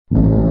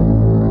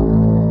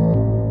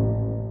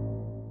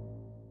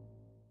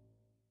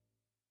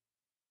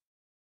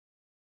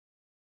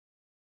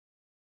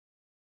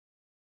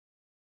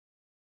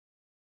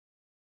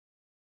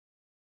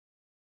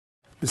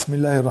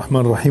Bismillahir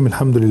Rahmanir Rahim.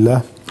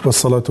 Alhamdulillah.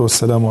 Wassalatu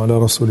wassalamu ala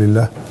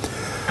Rasulillah.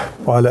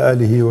 Wa ala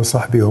alihi wa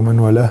sahbihi wa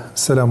man wala.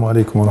 Assalamu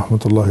alaikum wa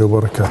rahmatullahi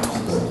wa barakatuh.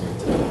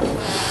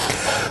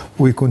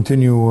 We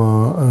continue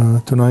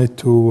tonight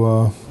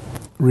to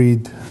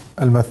read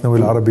al-Mathnawi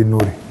al-Arab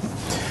al-Nuri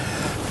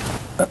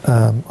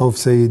of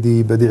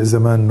Sayyidi Badi'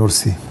 Zaman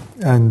Nursi.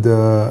 And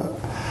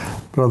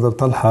Brother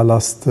Talha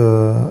last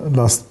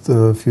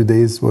few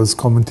days was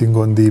commenting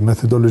on the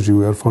methodology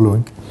we are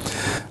following.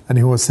 And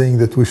he was saying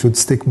that we should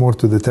stick more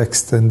to the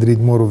text and read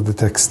more of the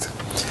text.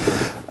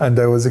 And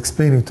I was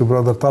explaining to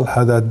Brother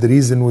Talha that the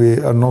reason we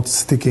are not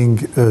sticking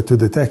to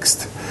the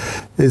text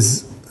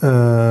is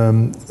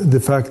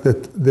the fact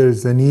that there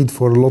is a need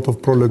for a lot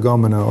of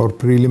prolegomena or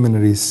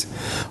preliminaries,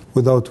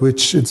 without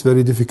which it's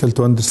very difficult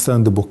to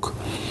understand the book.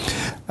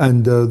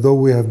 And though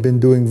we have been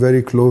doing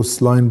very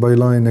close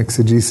line-by-line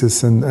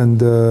exegesis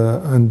and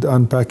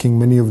unpacking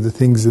many of the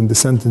things in the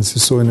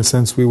sentences, so in a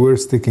sense we were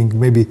sticking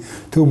maybe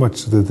too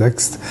much to the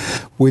text,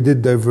 we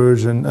did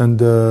diverge and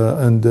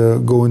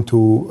go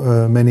into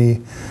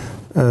many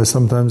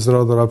sometimes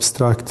rather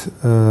abstract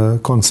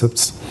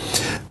concepts.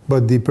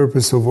 But the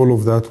purpose of all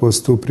of that was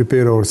to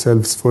prepare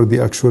ourselves for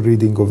the actual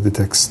reading of the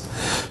text.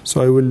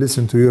 So I will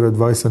listen to your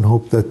advice and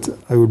hope that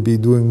I will be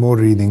doing more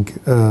reading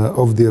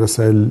of the the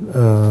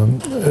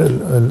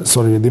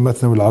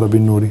Mathnawi al-Arab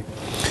al-Nuri.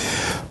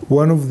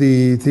 One of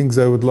the things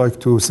I would like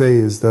to say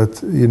is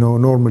that,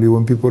 normally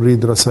when people read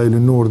Rasail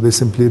al-Nur, they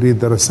simply read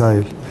the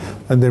Rasail.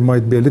 And there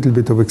might be a little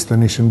bit of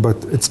explanation,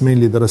 but it's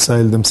mainly the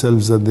Rasail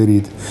themselves that they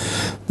read.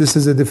 This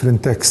is a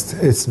different text.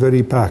 It's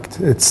very packed.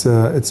 It's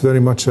very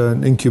much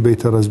an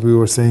incubator, as we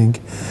were saying,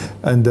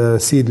 and a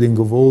seedling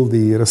of all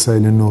the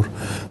Rasail al-Nur.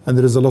 And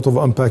there is a lot of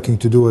unpacking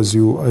to do as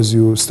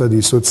you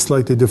study. So it's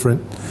slightly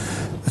different.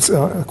 It's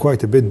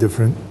quite a bit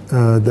different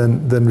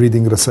than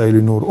reading Rasail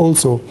al-Nur.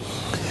 Also,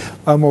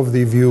 I'm of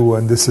the view,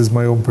 and this is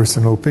my own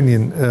personal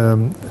opinion,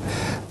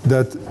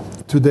 that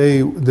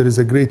today there is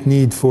a great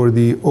need for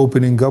the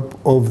opening up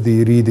of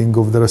the reading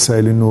of the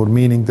Rasail al-Nur,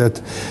 meaning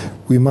that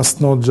we must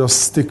not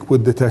just stick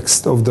with the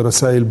text of the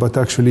Rasail, but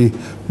actually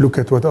look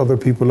at what other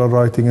people are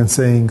writing and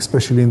saying,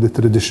 especially in the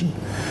tradition.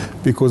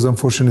 Because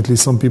unfortunately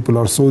some people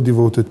are so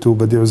devoted to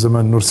Badi'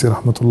 Zaman Nursi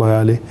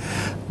rahmatullahi alayh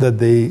that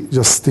they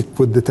just stick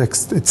with the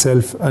text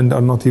itself and are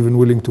not even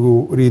willing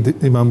to read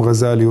Imam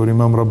Ghazali or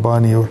Imam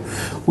Rabbani,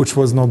 which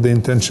was not the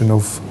intention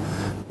of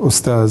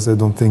Ustaz, I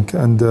don't think,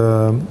 and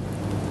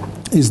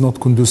is not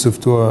conducive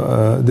to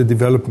the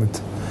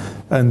development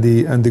and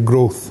the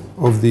growth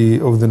of the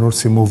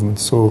Nursi movement.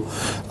 So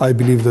I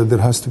believe that there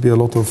has to be a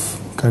lot of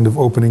kind of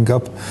opening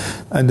up.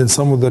 And in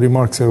some of the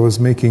remarks I was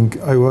making,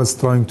 I was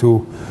trying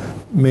to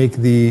make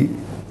the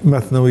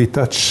Mathnawi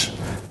touch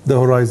the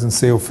horizon,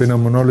 say, of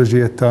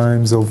phenomenology at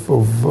times, of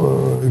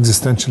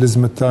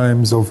existentialism at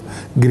times, of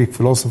Greek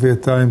philosophy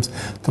at times,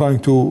 trying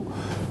to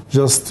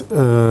just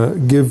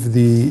give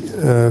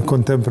the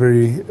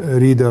contemporary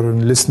reader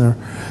and listener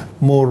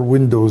more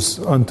windows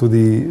onto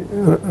the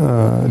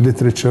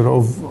literature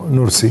of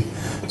Nursi,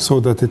 so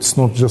that it's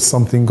not just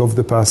something of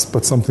the past,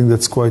 but something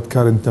that's quite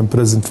current and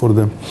present for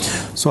them.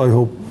 So I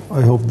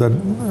hope that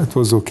it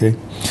was okay.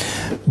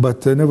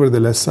 But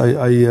nevertheless,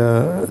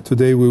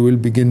 today we will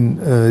begin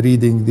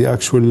reading the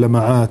actual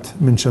lama'at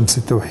min Shams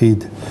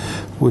al-Tawheed,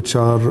 which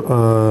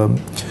are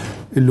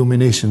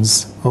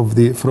illuminations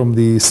from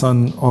the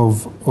sun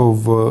of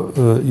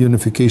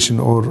unification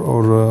or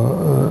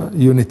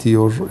unity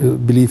or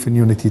belief in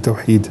unity,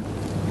 Tawheed.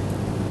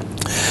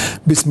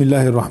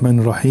 Bismillahir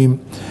Rahmanir Rahim.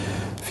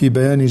 في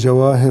بيان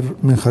جواهر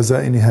من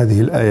خزائن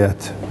هذه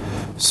الآيات.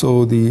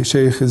 So the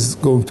Shaykh is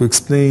going to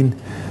explain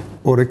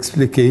or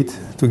explicate,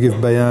 to give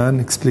bayan,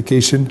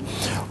 explication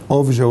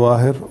of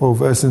jawahir,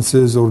 of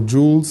essences or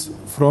jewels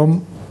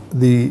from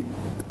the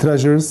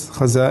treasures,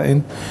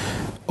 khaza'in,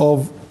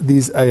 of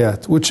these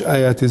ayat. Which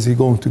ayat is he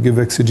going to give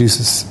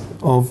exegesis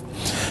of?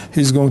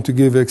 He's going to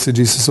give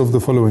exegesis of the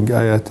following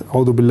ayat.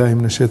 أعوذ بالله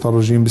من الشيطان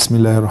الرجيم. بسم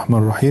الله الرحمن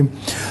الرحيم.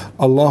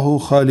 الله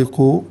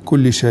خالق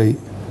كل شيء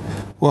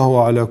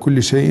وهو على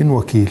كل شيء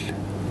وكيل.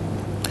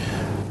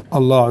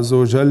 Allah Azza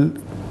wa Jal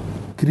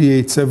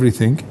creates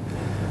everything,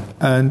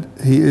 and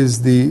He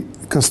is the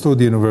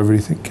custodian of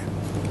everything.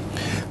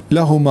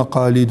 له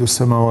مقاليد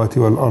السماوات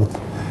والأرض.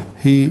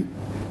 He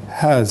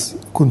has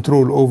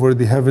control over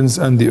the heavens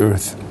and the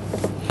earth.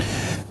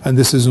 And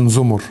this is in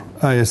Zumur,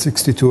 ayah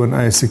 62 and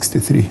ayah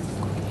 63.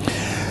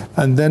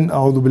 And then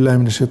أعوذ بالله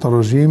من الشيطان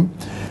الرجيم.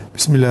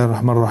 بسم الله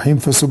الرحمن الرحيم.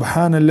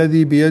 فسبحان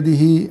الذي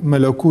بيده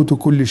ملكوت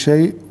كل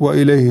شيء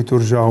وإليه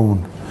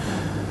ترجعون.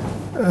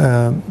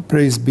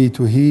 Praise be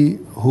to He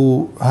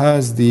who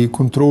has the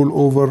control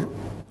over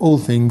all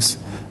things,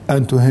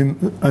 and to Him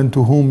and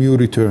to whom you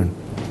return.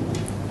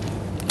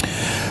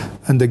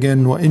 And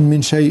again, وَإِن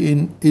مِّن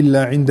شَيْءٍ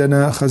إِلَّا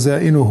عِندَنَا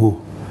خَزَائِنُهُ.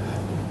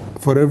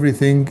 For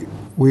everything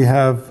we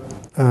have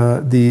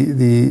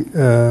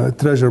the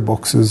treasure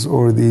boxes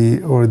or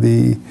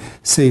the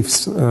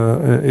safes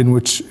in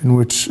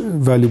which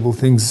valuable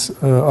things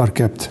are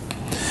kept.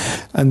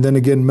 And then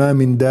again, مَا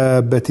مِن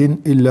دَابَّةٍ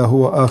إِلَّا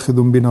هُوَ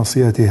آخِذٌ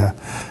بِنَاصِيَتِهَا.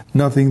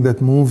 Nothing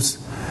that moves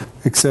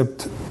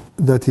except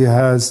that He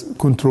has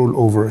control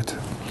over it.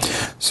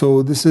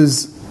 So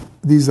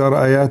these are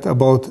ayat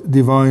about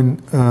divine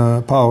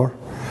power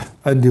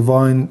and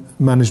divine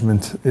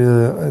management,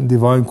 and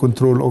divine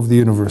control of the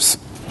universe.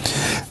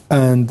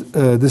 And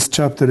this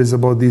chapter is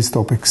about these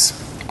topics.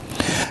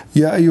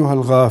 Ya ayyuha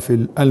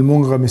al-ghafil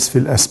al-mungamis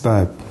fil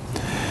asbab.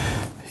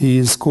 He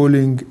is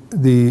calling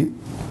the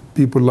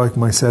people like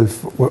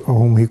myself,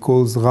 whom he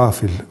calls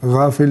ghafil.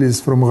 Ghafil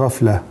is from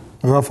ghafla.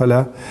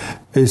 Ghafala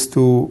is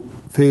to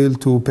fail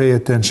to pay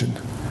attention,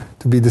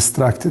 to be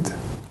distracted.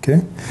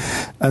 Okay?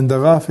 And the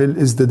ghafil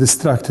is the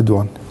distracted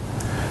one.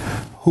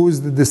 Who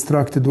is the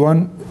distracted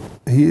one?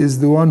 He is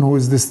the one who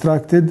is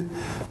distracted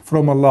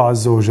from Allah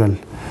Azza wa Jal,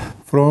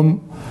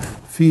 from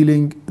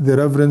feeling the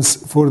reverence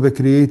for the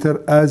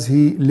Creator as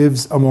He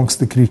lives amongst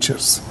the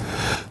creatures.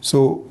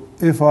 So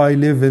if I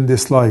live in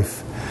this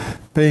life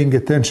paying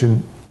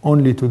attention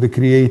only to the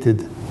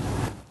created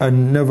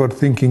and never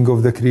thinking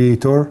of the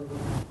Creator,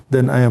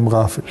 then I am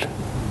ghafil.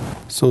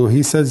 So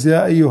he says,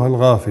 Ya ayyuha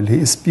al-ghafil. He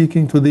is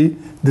speaking to the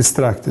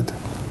distracted,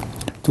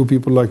 to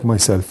people like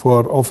myself who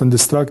are often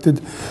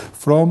distracted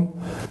from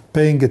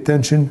paying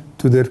attention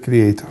to their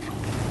Creator.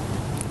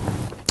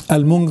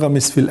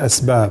 Al-mungamis fil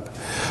asbab,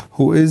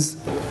 who is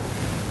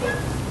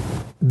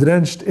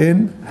drenched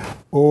in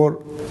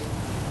or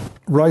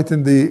right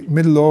in the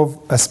middle of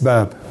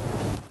asbab.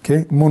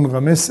 Okay,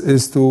 mungamis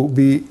is to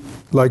be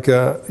like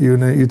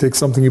you take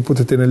something, you put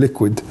it in a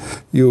liquid.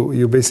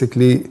 You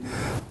basically,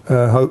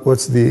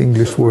 what's the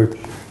English word?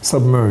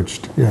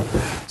 Submerged. Yeah.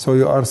 So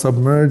you are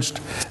submerged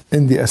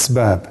in the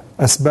asbab.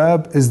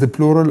 Asbab is the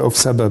plural of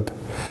sabab,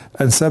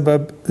 and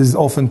sabab is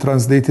often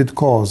translated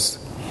cause.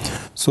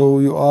 So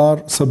you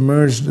are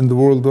submerged in the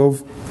world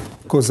of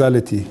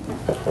causality.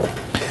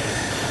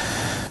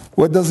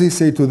 What does he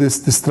say to this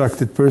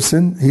distracted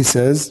person? He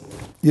says,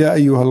 يا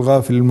أيها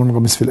الغافل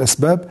المنغمس في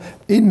الأسباب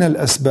إن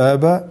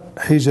الأسباب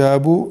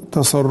حجاب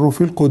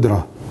تصرف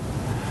القدرة.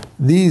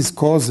 These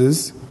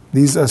causes,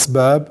 these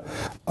asbab,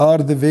 are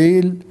the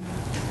veil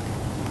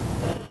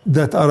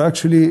that are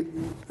actually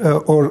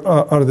or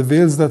are the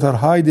veils that are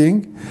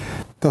hiding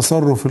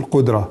تصرف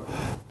القدرة,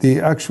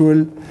 the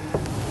actual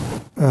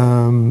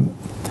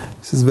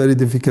this is very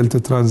difficult to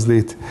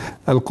translate.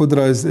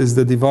 Al-Qudra is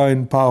the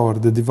divine power,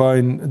 the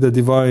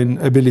divine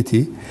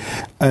ability,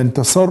 and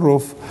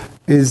tasarruf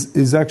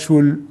is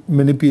actual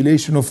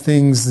manipulation of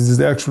things, is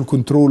the actual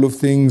control of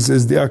things,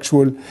 is the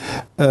actual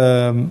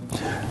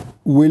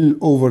will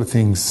over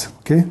things.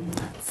 Okay,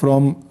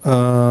 from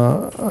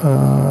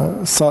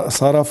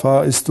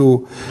sarafa is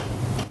to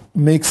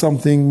make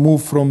something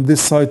move from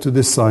this side to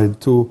this side,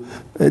 to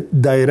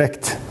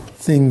direct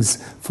things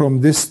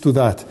from this to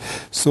that.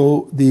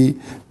 So the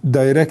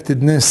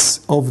directedness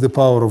of the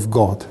power of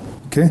God.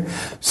 Okay,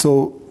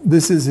 so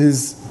this is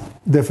his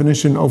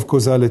definition of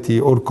causality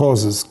or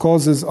causes.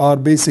 Causes are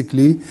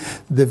basically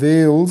the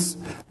veils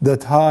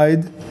that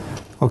hide,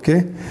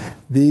 okay,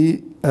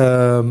 the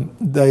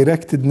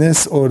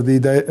directedness or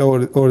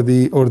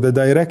the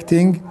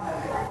directing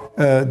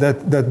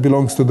that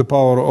belongs to the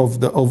power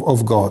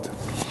of God.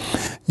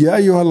 يا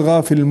أيها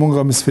الغافل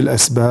المنغمس في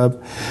الأسباب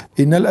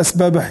إن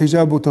الأسباب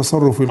حجاب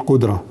تصرف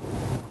القدرة.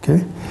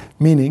 Okay,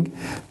 meaning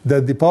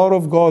that the power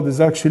of God is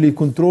actually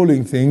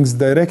controlling things,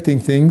 directing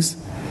things,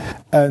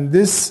 and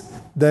this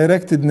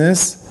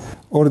directedness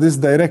or this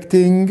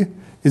directing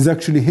is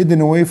actually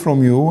hidden away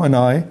from you and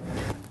I,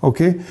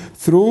 okay,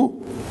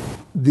 through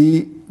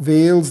the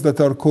veils that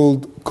are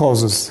called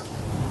causes.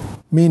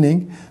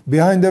 Meaning,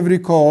 behind every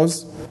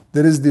cause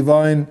there is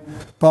divine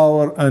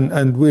power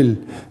and will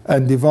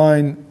and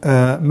divine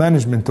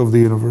management of the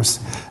universe,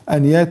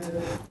 and yet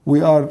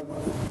we are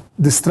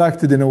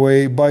distracted in a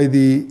way by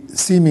the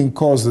seeming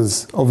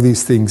causes of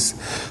these things,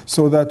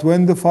 so that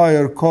when the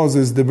fire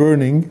causes the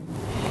burning,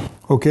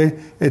 okay,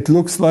 it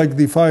looks like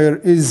the fire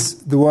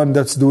is the one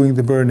that's doing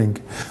the burning,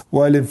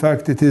 while in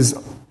fact it is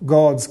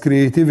God's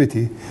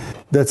creativity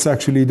that's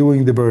actually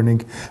doing the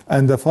burning,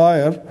 and the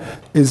fire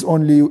is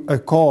only a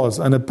cause,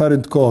 an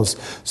apparent cause.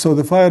 So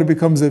the fire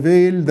becomes a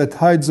veil that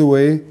hides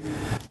away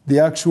the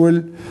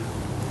actual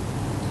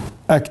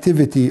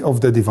activity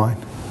of the divine.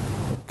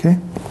 Okay?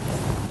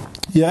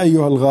 يا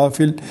أيها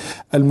الغافل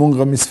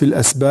المنغمس في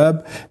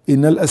الأسباب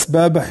إن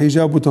الأسباب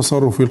حجاب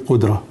تصرف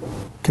القدرة.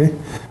 Okay?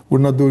 We're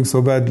not doing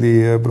so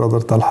badly, brother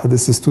Talha.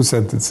 This is 2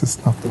 sentences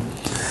now.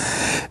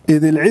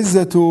 إذ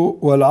العزة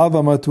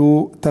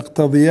والعظمة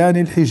تقتضيان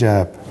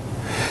الحجاب.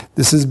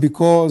 This is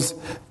because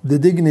the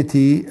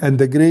dignity and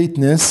the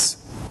greatness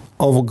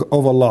of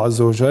Allah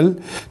Azza wa Jal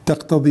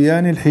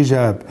تقتضيان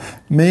الحجاب,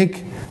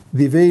 make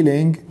the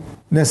veiling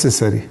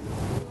necessary.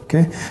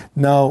 Okay?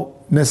 Now,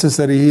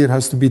 necessary here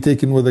has to be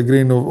taken with a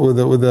grain of,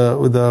 with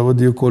a what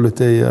do you call it?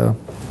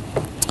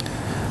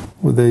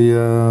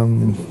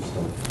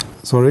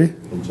 Sorry?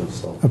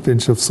 A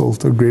pinch of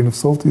salt, a grain of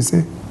salt, you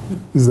say?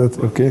 Is that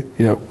okay?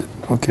 Yeah.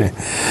 Okay.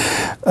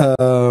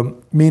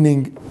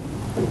 Meaning,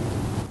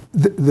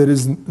 there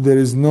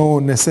is no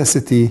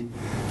necessity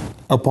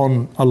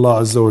upon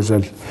Allah Azza wa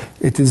Jal.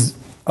 It is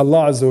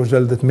Allah Azza wa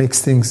Jal that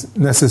makes things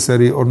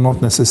necessary or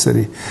not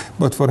necessary.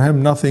 But for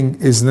Him, nothing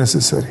is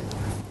necessary.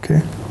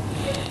 Okay?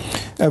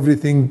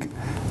 Everything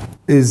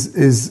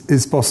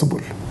is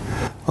possible.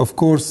 Of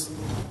course,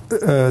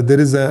 there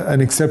is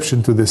an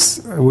exception to this,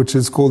 which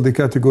is called the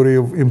category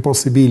of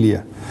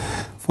impossibilia.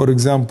 For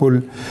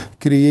example,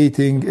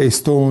 creating a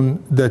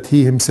stone that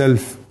He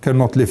Himself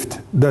cannot lift.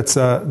 That's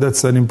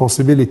an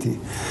impossibility.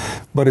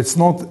 But it's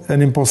not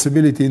an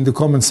impossibility in the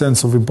common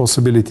sense of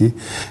impossibility.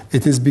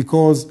 It is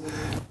because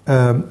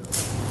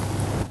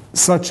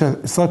such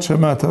a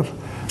matter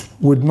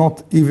would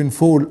not even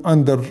fall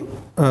under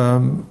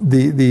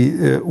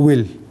the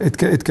will.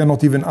 It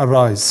cannot even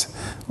arise.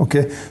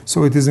 Okay,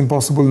 so it is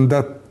impossible in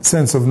that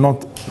sense of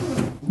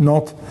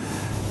not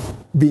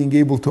being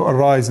able to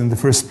arise in the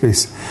first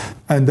place,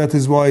 and that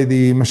is why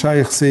the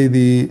mashayikh say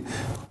the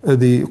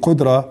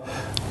qudra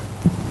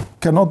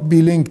cannot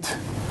be linked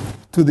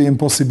to the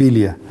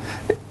impossibilia.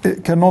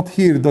 Cannot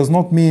here does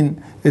not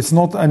mean it's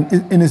not an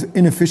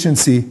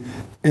inefficiency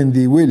in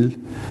the will.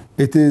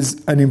 It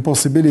is an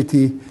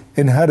impossibility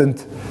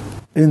inherent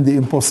in the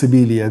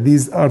impossibilia.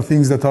 These are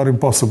things that are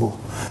impossible.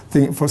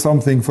 For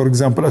something, for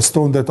example, a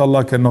stone that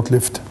Allah cannot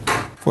lift,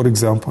 for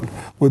example,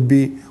 would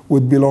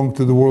belong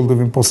to the world of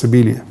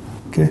impossibilia.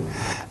 Okay,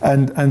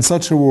 and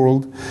such a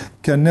world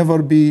can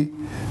never be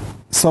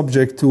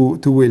subject to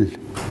will.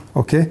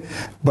 Okay,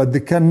 but the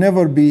can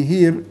never be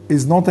here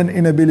is not an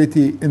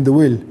inability in the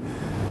will.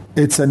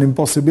 It's an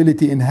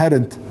impossibility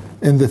inherent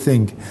in the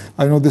thing.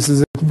 I know this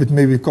is a bit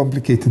maybe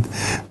complicated,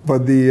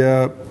 but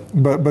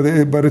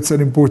but it's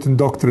an important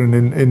doctrine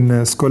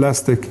in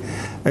scholastic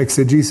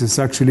exegesis,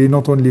 actually,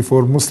 not only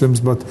for Muslims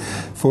but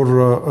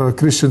for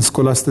Christian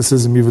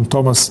scholasticism. Even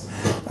Thomas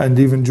and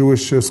even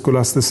Jewish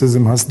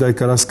scholasticism, Hasdai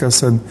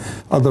Karaskas and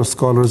other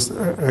scholars.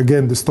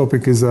 Again, this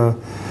topic is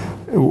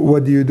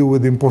what do you do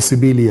with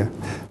impossibilia,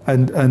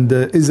 and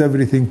is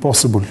everything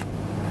possible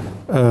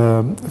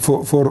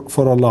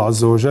for Allah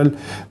Azza wa Jal?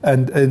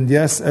 And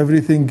yes,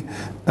 everything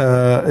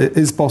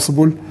is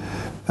possible,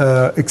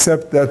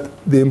 except that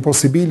the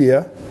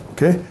impossibilia,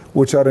 okay,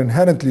 which are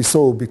inherently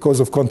so because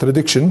of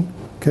contradiction,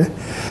 okay,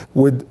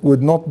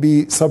 would not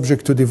be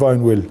subject to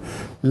divine will.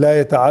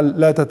 لا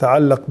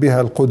تتعلق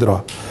بها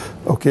القدرة.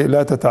 Okay,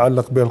 لا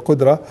تتعلق بها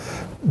القدرة.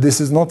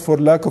 This is not for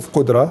lack of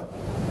qudra,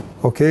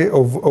 okay,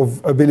 of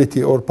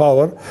ability or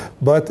power,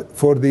 but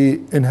for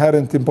the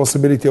inherent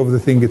impossibility of the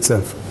thing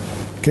itself.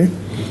 Okay,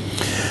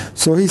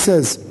 so he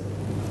says,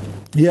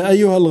 يا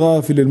أيها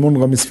الغافل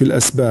المنغمس في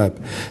الأسباب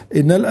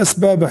إن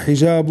الأسباب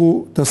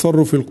حجاب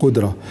تصرف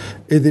القدرة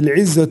إذ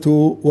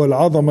العزة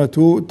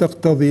والعظمة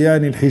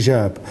تقتضيان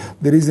الحجاب.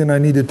 The reason I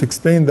needed to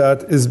explain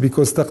that is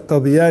because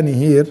تقتضيان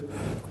here,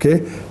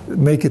 okay,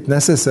 make it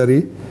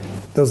necessary,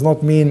 does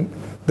not mean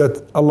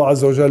that Allah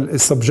Azza wa Jal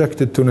is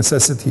subjected to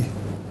necessity.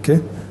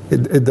 Okay,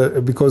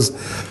 because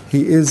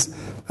He is.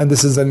 And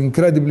this is an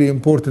incredibly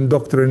important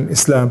doctrine in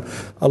Islam.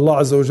 Allah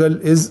Azza wa Jal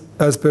is,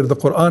 as per the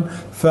Quran,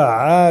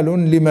 فَعَالٌ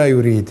لِمَا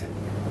يُرِيد.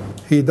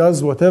 He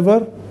does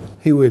whatever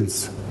He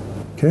wills.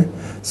 Okay?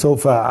 So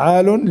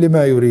فَعَالٌ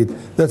لِمَا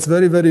يُرِيد. That's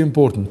very, very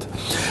important.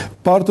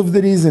 Part of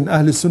the reason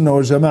Ahl Sunnah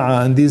wal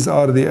Jama'ah, and these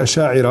are the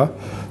Asha'ira,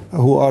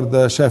 who are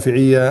the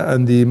Shafi'iyya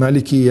and the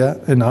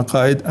Malikiyya in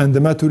Aqaid, and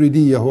the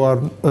Maturidiyya, who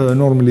are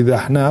normally the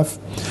Ahnaf,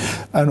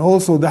 and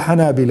also the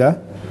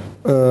Hanabila,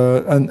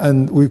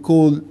 and we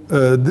call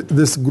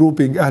this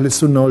grouping Ahl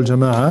Sunnah wal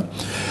Jama'ah.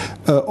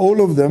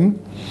 All of them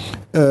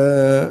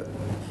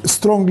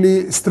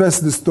strongly stress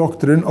this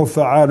doctrine of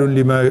fa'alun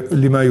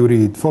lima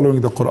yurid,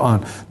 following the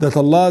Quran, that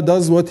Allah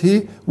does what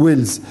He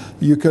wills.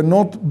 You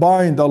cannot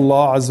bind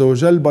Allah Azza wa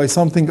Jal by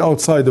something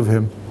outside of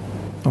Him.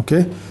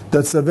 Okay,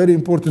 that's a very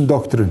important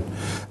doctrine.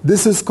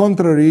 This is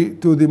contrary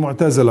to the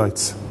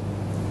Mu'tazilites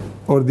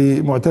or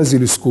the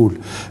Mu'tazili school,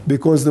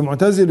 because the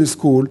Mu'tazili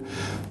school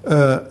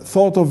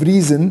thought of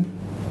reason,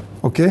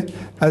 okay,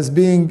 as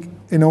being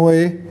in a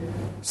way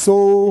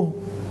so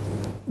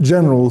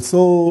general,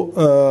 so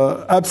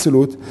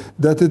absolute,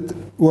 that it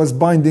was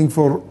binding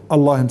for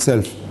Allah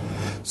Himself.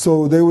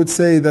 So they would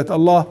say that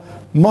Allah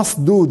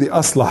must do the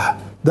aslah,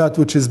 that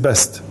which is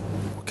best.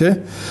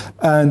 Okay,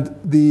 and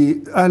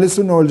the Ahl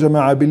Sunnah wal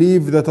Jama'ah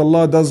believe that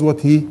Allah does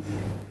what He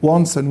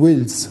wants and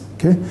wills.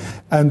 Okay,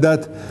 and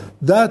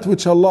that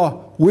which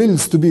Allah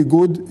wills to be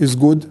good is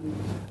good,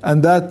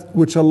 and that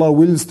which Allah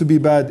wills to be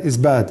bad is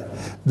bad.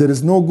 There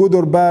is no good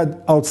or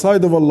bad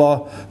outside of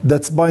Allah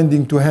that's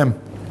binding to Him,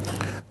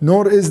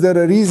 nor is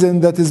there a reason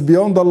that is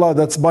beyond Allah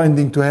that's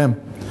binding to Him.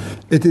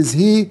 It is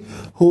He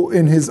who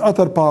in His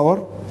utter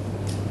power,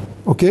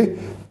 okay,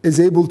 is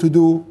able to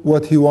do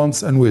what He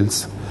wants and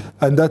wills.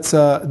 And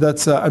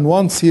and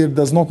wants here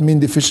does not mean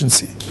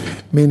deficiency,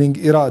 meaning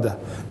irada,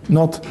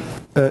 not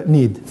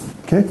need.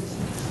 Okay.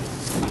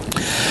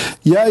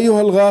 يا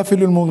أيها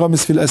الغافل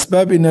المنغمس في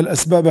الأسباب إن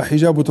الأسباب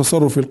حجاب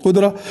تصرف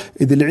القدرة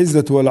إذ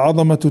العزة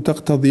والعظمة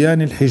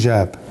تقتضيان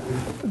الحجاب.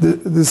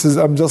 This is,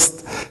 I'm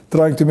just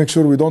trying to make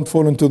sure we don't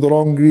fall into the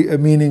wrong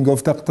meaning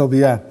of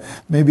تقتضيان.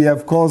 Maybe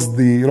I've caused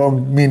the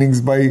wrong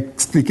meanings by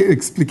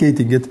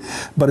explicating it,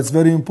 but it's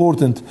very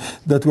important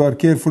that we are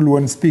careful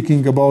when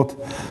speaking about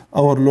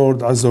our Lord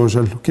عز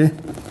وجل. Okay?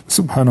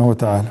 سبحانه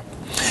وتعالى.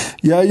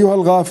 يا أيها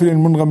الغافل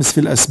المنغمس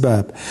في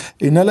الأسباب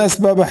إن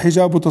الأسباب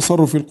حجاب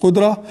تصرف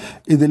القدرة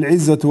إذ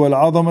العزة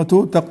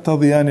والعظمة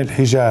تقتضيان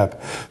الحجاب.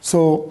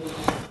 So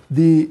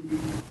the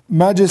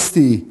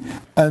majesty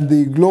and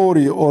the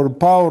glory or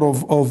power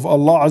of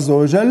Allah Azza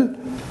wa Jal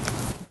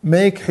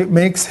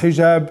makes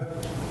hijab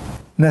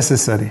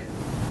necessary,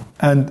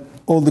 and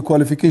all the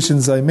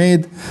qualifications I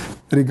made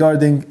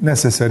regarding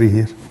necessary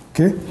here.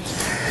 Okay?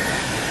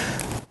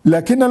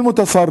 لكن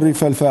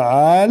المتصرف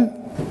الفعال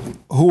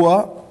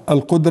هو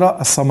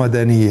القدرة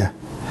الصمدانية.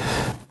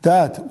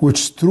 That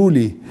which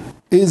truly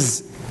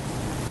is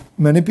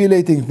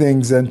manipulating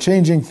things and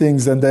changing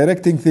things and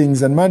directing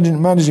things and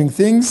managing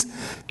things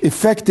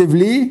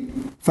effectively,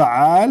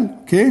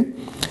 فعال. Okay,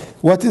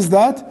 what is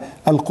that?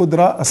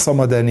 القدرة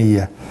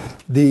الصمدانية,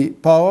 the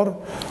power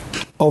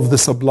of the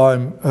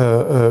sublime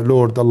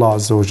Lord Allah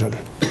Azza wa Jal.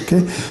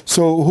 Okay,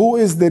 so who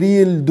is the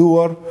real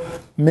doer,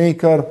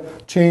 maker,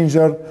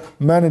 changer,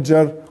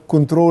 manager,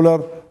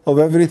 controller of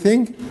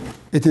everything?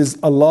 It is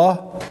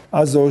Allah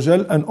Azza wa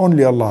Jal and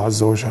only Allah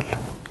Azza wa Jal.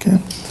 Okay.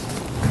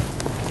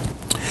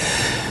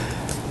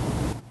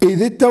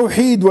 إذ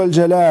التوحيد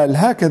والجلال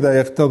هكذا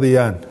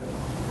يقتضيان.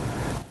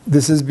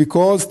 This is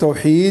because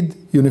Tawheed,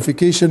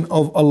 unification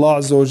of Allah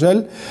Azza wa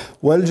Jal,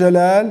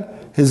 والجلال,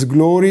 His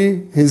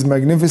glory, His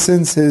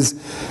magnificence, His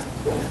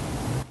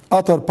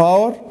utter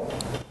power,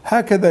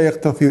 هكذا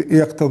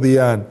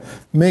يقتضيان.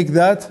 Make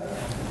that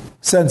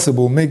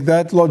sensible, make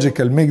that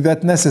logical, make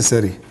that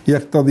necessary.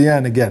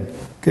 يقتضيان again.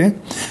 Okay?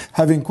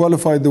 Having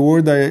qualified the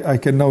word, I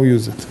can now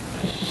use it.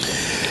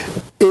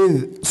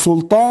 إذ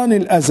سلطان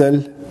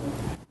الأزل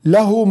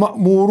له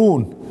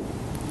مأمورون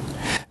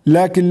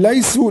لكن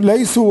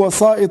ليسوا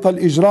وسائط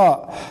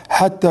الإجراء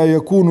حتى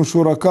يكونوا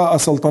شركاء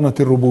سلطنة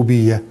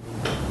الربوبية.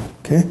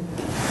 Okay?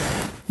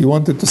 You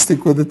wanted to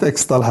stick with the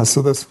text, Talha,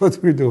 so that's what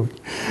we're doing.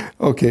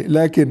 Okay,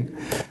 لكن,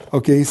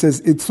 okay, he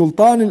says, إذ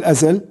سلطان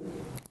الأزل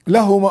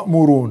له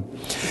مأمورون.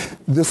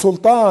 The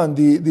Sultan,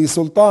 the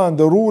Sultan,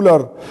 the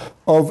ruler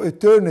of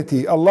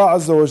eternity, Allah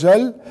Azza wa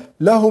Jal,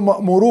 له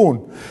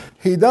مأمورون.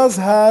 He does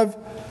have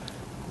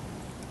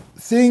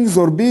things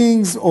or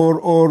beings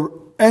or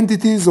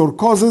entities or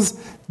causes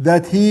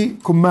that he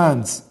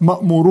commands.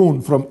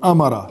 مأمورون from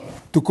amara,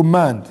 to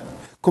command,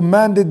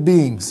 commanded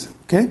beings.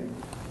 Okay?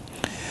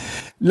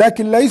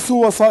 لكن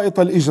ليسوا وسائط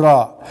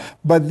الإجراء.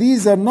 But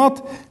these are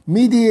not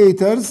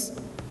mediators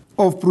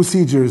of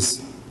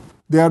procedures.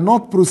 They are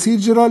not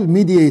procedural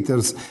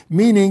mediators,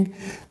 meaning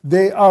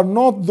they are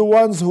not the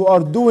ones who are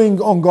doing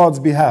on God's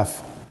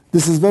behalf.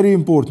 This is very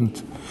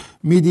important.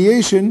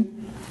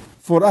 Mediation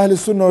for Ahl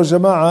Sunnah wal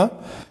Jama'ah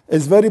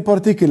is very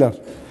particular.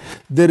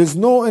 There is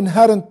no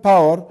inherent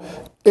power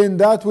in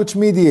that which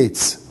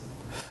mediates.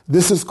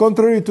 This is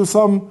contrary to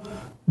some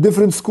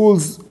different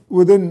schools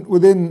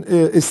within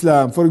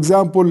Islam. For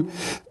example,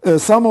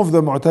 some of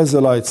the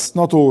Mu'tazilites,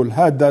 not all,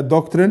 had that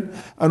doctrine,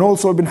 and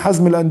also Ibn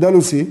Hazm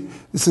al-Andalusi,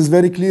 this is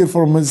very clear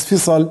from his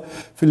Fisal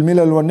fil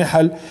Milal wa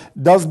Nihal,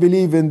 does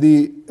believe in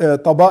the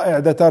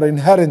taba'i' that are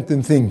inherent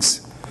in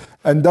things,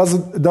 and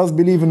does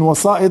believe in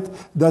wasa'it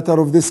that are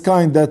of this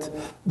kind that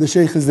the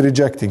Shaykh is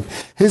rejecting.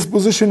 His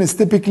position is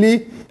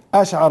typically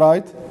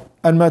Ash'arite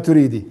and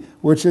Maturidi,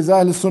 which is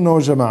Ahl Sunnah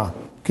wal Jama'ah.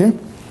 Okay?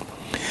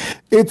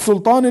 إذ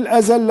سلطان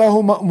الأزل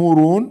له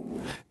مأمورون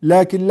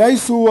لكن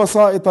ليسوا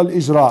وسائط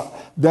الإجراء.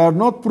 They are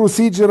not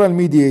procedural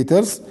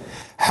mediators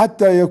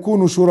حتى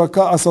يكونوا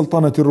شركاء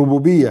سلطنة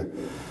الربوبية.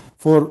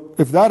 For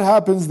if that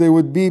happens, they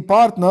would be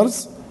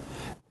partners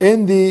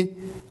in the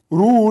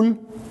rule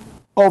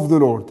of the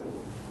Lord,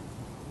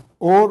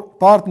 or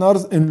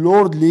partners in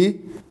lordly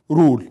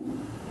rule.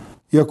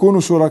 يكونوا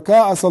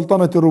شركاء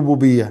سلطنة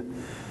الربوبية.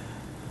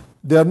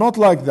 They are not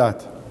like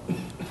that.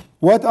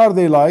 What are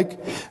they like?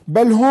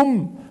 بل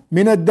هم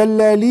من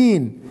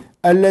الدلالين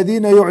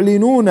الذين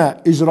يعلنون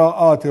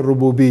إجراءات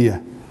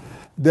الربوبية.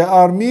 They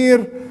are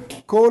mere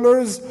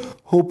callers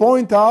who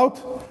point out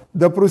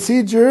the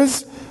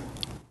procedures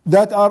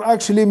that are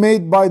actually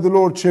made by the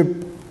Lordship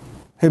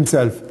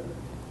Himself.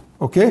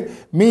 Okay?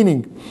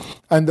 Meaning,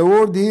 and the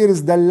word here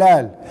is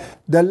Dallal.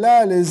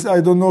 Dallal is,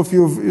 I don't know if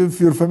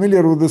you're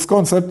familiar with this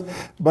concept,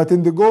 but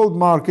in the gold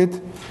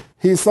market,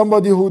 he is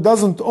somebody who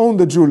doesn't own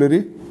the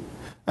jewelry,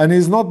 and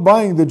he's not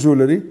buying the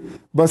jewelry,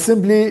 but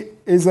simply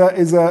is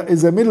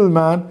a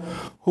middleman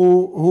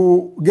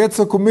who gets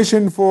a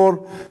commission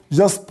for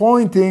just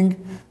pointing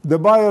the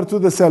buyer to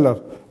the seller,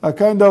 a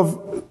kind of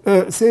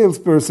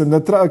salesperson,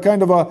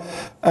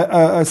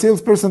 a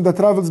salesperson that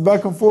travels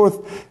back and forth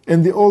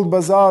in the old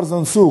bazaars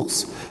and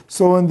souks.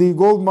 So in the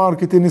gold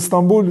market in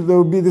Istanbul, there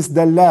will be this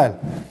Dallal,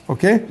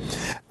 okay?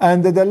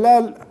 And the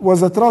Dallal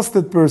was a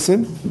trusted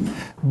person,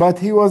 but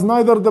he was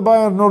neither the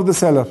buyer nor the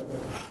seller.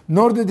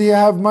 Nor did he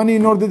have money,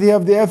 nor did he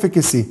have the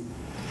efficacy.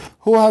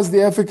 Who has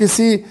the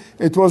efficacy?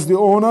 It was the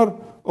owner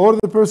or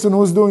the person who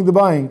was doing the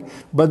buying.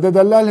 But the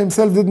Dallal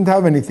himself didn't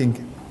have anything.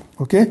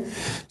 Okay?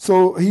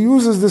 So he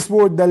uses this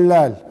word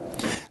Dallal.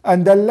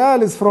 And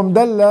Dallal is from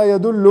Dalla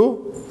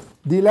Yadullu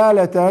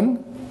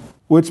Dilalatan,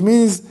 which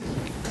means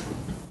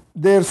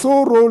their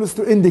sole role is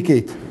to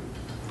indicate.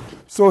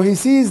 So he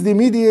sees the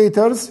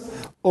mediators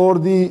or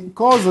the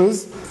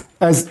causes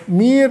as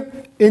mere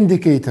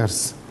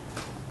indicators.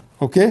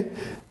 Okay?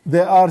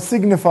 They are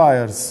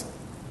signifiers,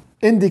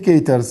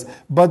 indicators,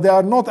 but they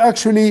are not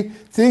actually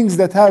things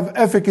that have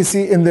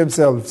efficacy in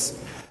themselves.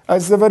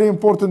 That's a very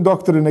important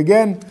doctrine.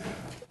 Again,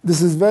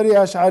 this is very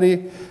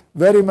Ash'ari,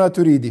 very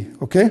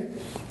Maturidi, okay?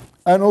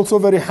 And also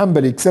very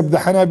Hanbali, except the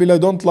Hanabila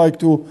don't like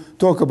to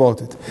talk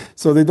about it.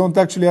 So they don't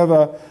actually have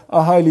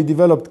a highly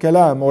developed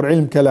kalam or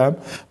ilm kalam,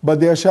 but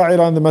the Ash'ari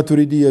and the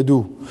Maturidiyya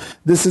do.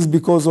 This is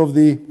because of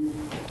the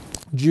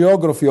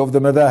geography of the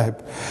madhahib.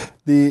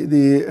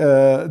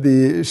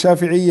 The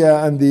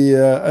Shafi'iyya and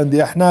the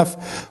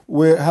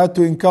Ahnaf had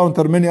to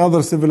encounter many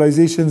other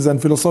civilizations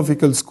and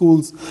philosophical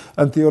schools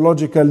and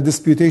theological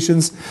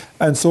disputations,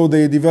 and so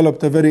they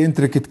developed a very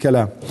intricate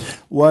kalam.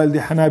 While the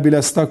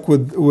Hanabila stuck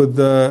with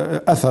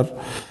athar,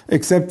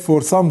 except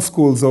for some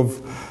schools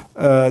of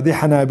the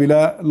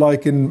Hanabila,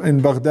 like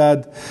in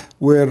Baghdad,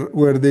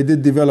 where they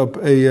did develop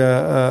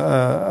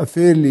a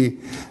fairly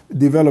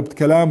developed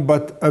kalam,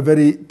 but a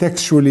very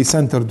textually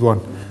centered one.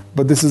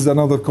 But this is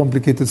another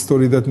complicated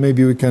story that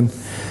maybe we can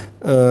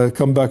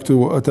come back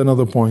to at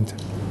another point.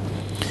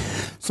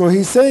 So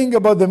he's saying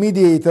about the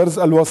mediators,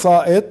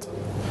 al-wasa'it,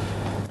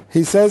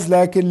 he says,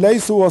 لكن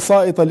ليسوا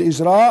وسائط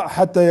الإجراء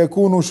حتى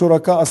يكونوا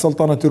شركاء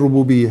سلطنة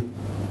الربوبية.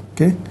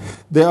 Okay?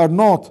 They are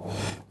not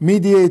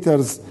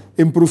mediators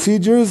in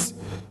procedures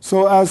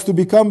so as to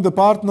become the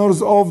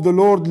partners of the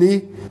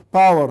lordly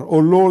power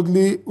or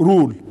lordly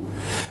rule.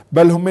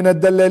 بل هم من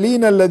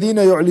الدلالين الذين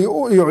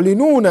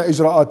يعلنون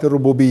إجراءات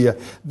الربوبية.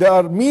 They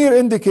are mere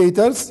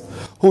indicators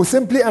who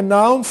simply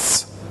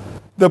announce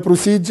the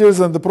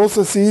procedures and the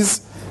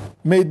processes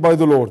made by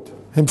the Lord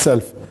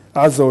himself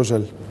عز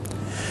وجل.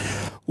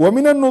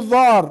 ومن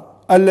النظار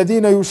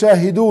الذين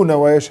يشاهدون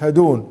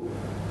ويشهدون.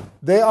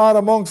 They are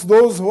amongst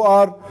those who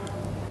are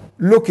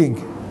looking.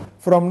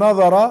 From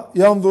نظر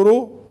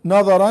ينظر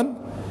نظرا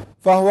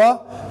فهو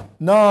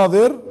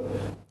ناظر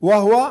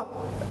وهو,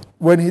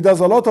 when he does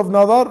a lot of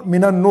nadar,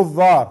 من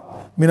النظار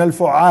من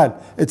الفعال,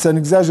 it's an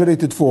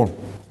exaggerated form.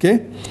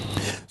 Okay?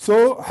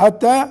 So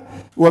حتى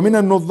ومن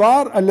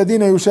النظار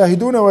الذين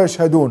يشاهدون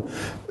ويشهدون.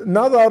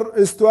 Nadar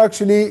is to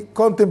actually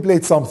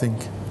contemplate something.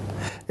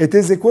 It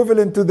is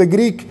equivalent to the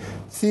Greek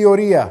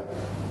theoria.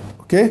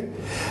 Okay?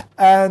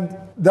 And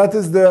that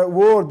is the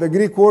word, the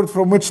Greek word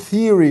from which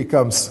theory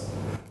comes,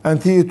 and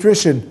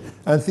theoretician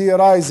and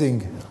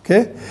theorizing.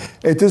 Okay?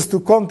 It is to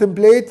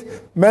contemplate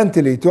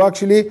mentally, to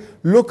actually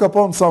look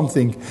upon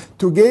something,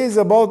 to gaze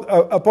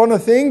upon a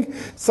thing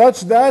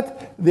such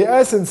that the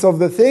essence of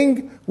the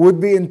thing would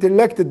be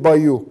intellected by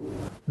you.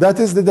 That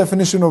is the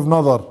definition of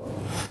nadar.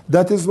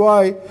 That is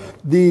why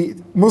the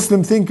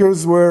Muslim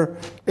thinkers were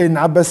in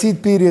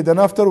Abbasid period and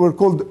after were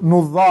called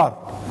nuzzar.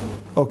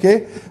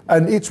 Okay?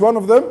 And each one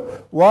of them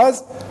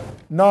was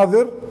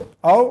nadir,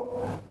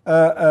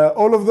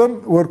 all of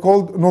them were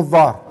called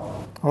nuzzar.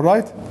 All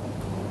right?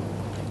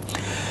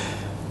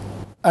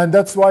 And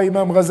that's why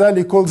Imam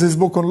Ghazali calls his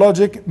book on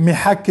logic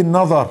Mihak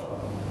al-Nazar,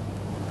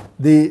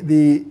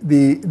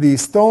 the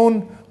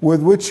stone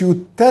with which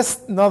you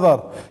test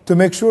nazar to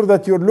make sure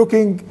that you're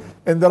looking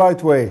in the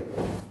right way.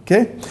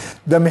 Okay?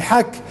 The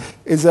mihak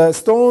is a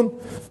stone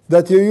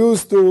that you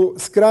use to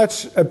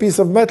scratch a piece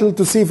of metal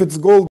to see if it's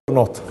gold or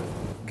not.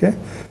 Okay?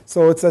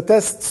 So it's a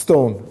test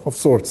stone of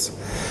sorts.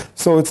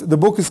 So the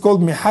book is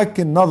called Mihak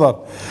al-Nazar.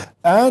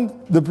 And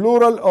the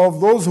plural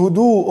of those who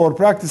do or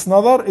practice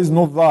nazar is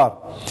nuzzar.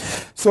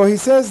 So he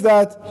says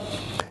that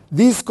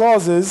these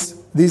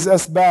causes, these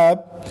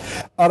asbab,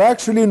 are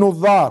actually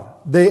nuzzar.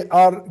 They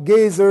are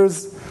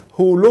gazers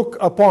who look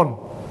upon,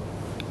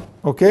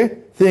 okay,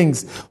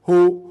 things,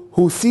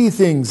 who see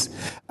things.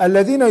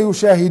 الذين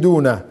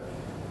يشاهدون.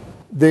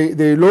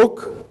 They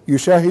look.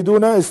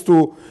 يشاهدون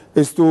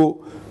is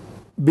to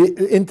be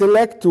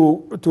intellect,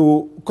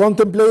 to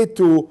contemplate,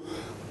 to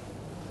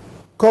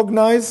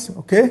cognize,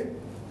 okay?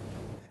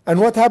 And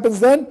what happens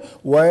then?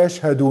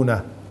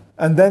 وَيَشْهَدُونَ.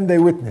 And then they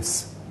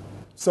witness.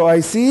 So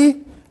I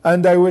see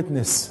and I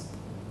witness.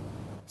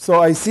 So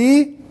I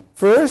see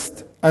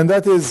first, and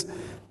that is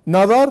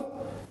nazar,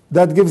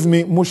 that gives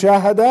me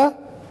mushahada,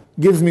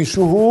 gives me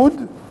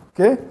shuhud,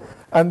 okay?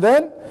 And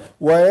then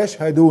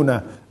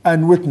وَيَشْهَدُونَ,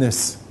 and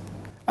witness.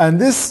 And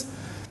this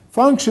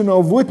function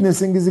of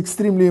witnessing is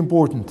extremely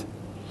important.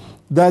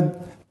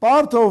 That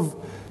part of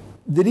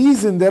the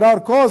reason there are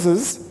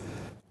causes,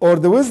 or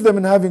the wisdom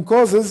in having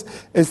causes,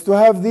 is to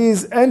have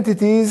these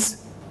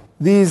entities,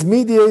 these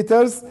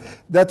mediators,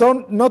 that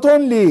not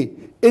only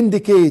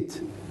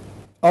indicate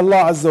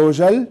Allah Azza wa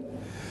Jal,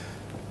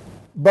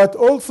 but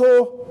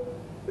also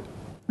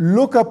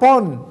look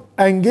upon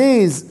and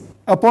gaze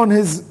upon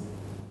His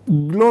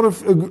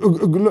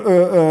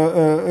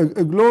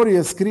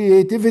glorious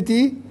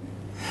creativity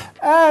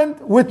and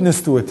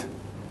witness to it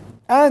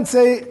and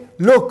say,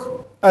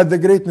 look at the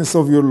greatness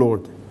of your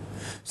Lord.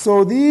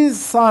 So these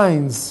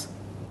signs,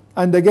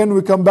 and again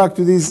we come back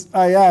to these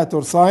ayat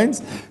or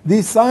signs,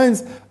 these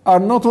signs are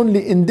not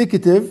only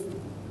indicative,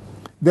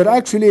 they're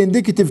actually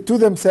indicative to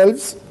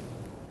themselves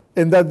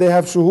in that they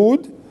have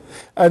shuhud,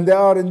 and they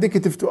are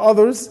indicative to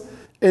others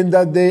in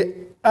that they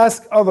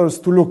ask others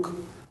to look,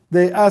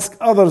 they ask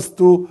others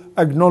to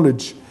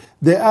acknowledge,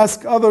 they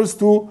ask others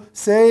to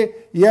say,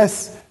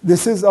 yes,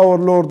 this is our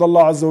Lord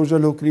Allah Azza wa Jal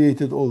who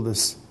created all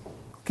this.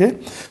 Okay,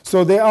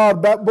 so they are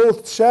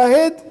both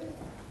shahid.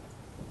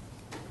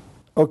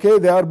 Okay,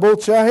 they are both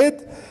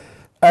shahid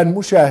and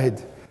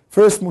mushahid.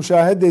 First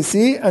mushahid they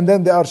see, and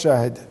then they are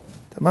shahid.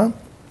 تمام.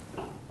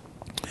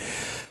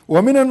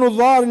 ومن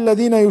النظار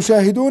الذين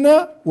يشاهدون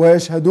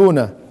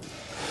ويشهدون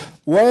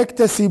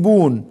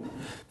ويكتسبون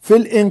في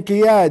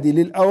الانقياد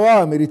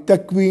للأوامر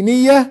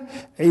التكوينية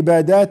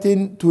عبادات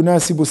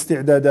تناسب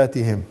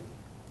استعداداتهم.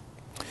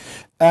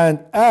 And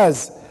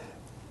as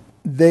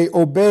they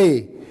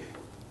obey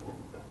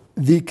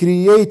the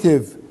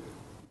creative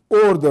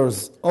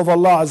orders of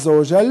Allah Azza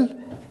wa Jal,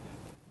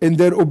 in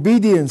their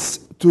obedience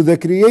to the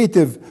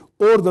creative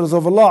orders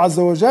of Allah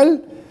Azza wa Jal,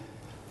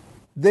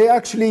 they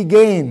actually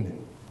gain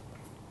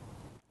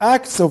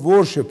acts of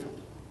worship.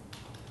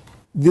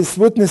 This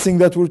witnessing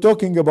that we're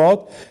talking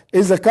about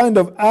is a kind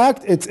of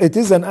act, it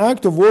is an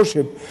act of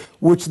worship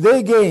which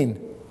they gain,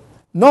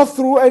 not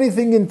through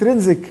anything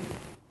intrinsic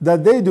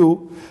that they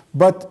do,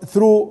 but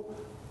through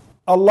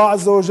Allah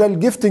Azza wa Jal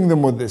gifting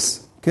them with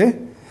this. Okay?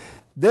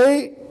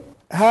 They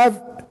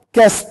have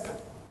kasb,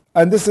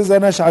 and this is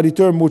an Ash'ari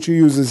term which he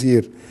uses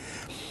here.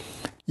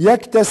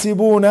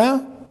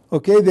 يكتسبون,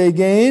 okay, they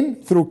gain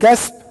through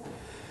kasb,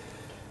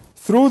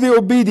 through the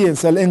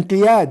obedience,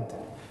 al-inqiyad,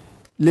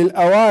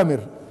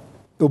 lil-awamir,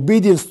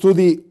 obedience to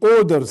the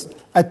orders,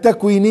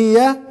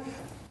 at-takwiniya,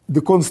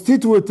 the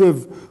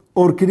constitutive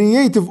or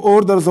creative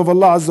orders of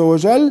Allah Azza wa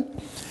Jal.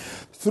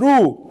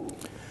 Through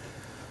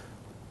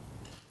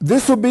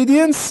this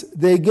obedience,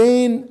 they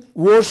gain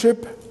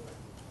worship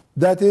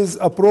that is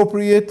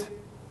appropriate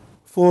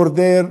for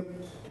their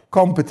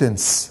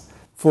competence,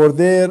 for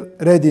their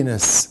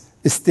readiness,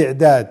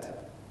 isti'dad.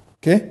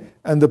 Okay?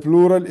 And the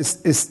plural is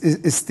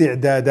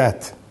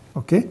isti'dadat.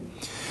 Okay?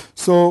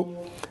 So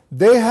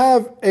they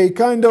have a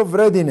kind of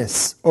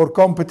readiness or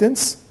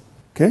competence.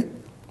 Okay?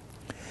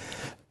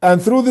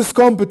 And through this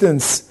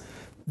competence,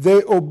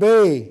 they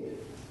obey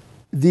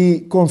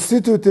the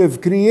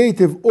constitutive,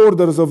 creative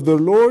orders of their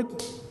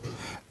Lord.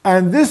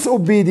 And this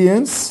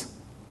obedience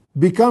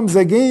becomes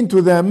again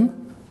to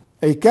them,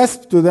 a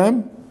kasb to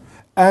them,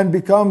 and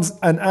becomes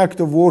an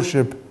act of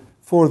worship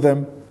for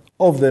them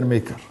of their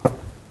Maker.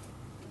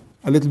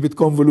 A little bit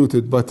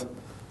convoluted, but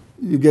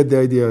you get the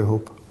idea, I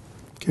hope.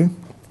 Okay?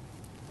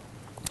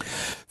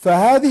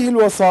 فهذه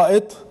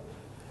الوسائط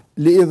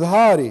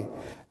لإظهار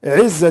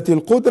عزة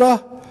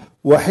القدرة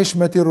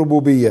وحشمة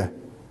الربوبية.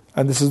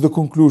 And this is the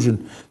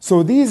conclusion.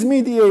 So these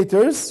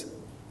mediators,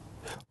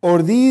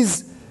 or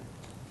these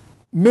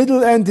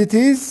middle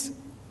entities,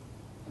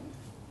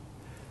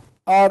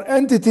 are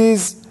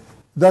entities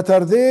that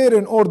are there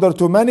in order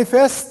to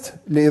manifest,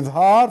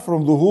 لإظهار,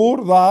 from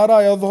ظهور, ظهر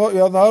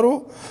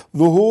يظهر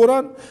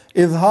ظهورا.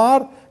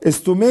 إظهار is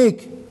to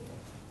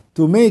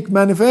make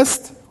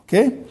manifest.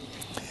 Okay?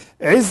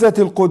 عزة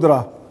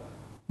القدرة,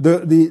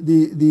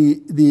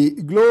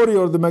 the glory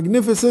or the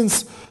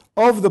magnificence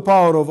of the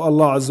power of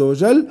Allah Azza wa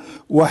Jal.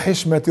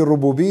 وحشمة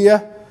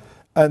الربوبية,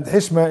 and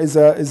hishma is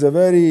a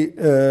very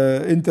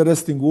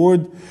interesting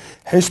word.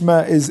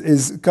 Hishma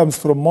comes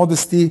from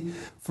modesty,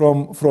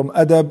 from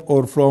adab,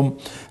 or from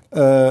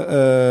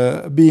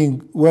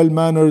being well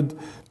mannered,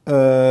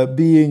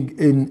 being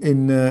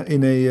in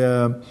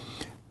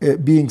a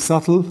being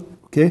subtle,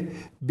 okay,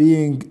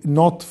 being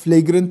not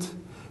flagrant,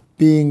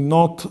 being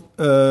not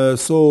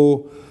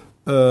so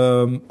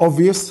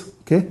obvious.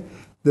 Okay,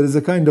 there is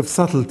a kind of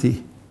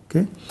subtlety.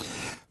 Okay,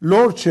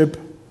 lordship,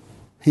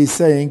 he's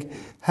saying,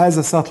 has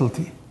a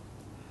subtlety,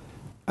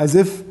 as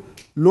if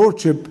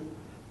lordship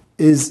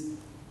is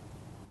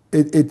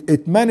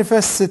it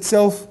manifests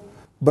itself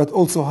but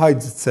also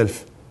hides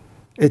itself.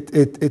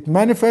 It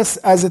manifests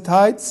as it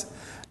hides,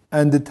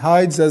 and it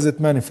hides as it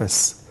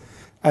manifests.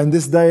 And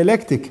this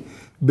dialectic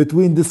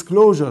between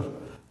disclosure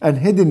and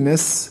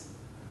hiddenness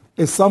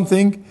is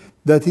something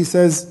that he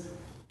says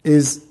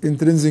is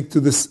intrinsic to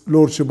this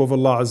lordship of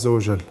Allah Azza wa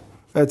Jal.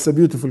 That's a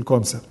beautiful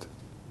concept.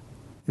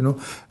 You know,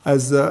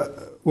 as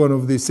one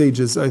of the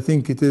sages, I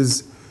think it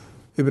is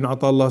Ibn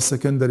Atallah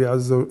Secondary,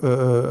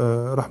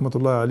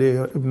 rahmatullah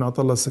alayhi, Ibn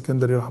Atallah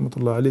Secondary,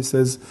 rahmatullah alayhi,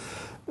 says,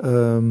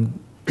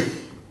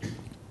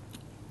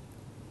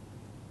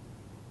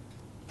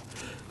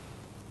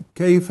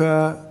 كيف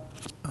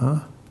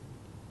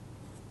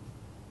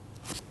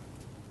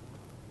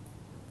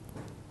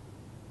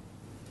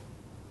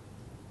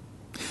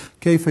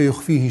كيف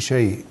يخفيه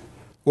شيء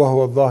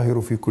وهو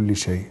الظاهر في كل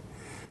شيء.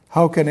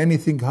 How can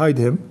anything hide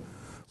him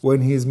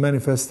when he is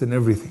manifest in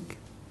everything?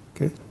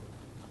 Okay?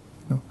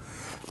 You know?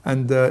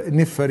 And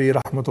Nifari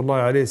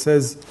rahmatullahi alayhi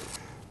says,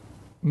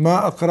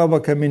 ما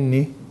أقربك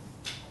مني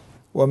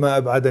وما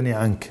أبعدني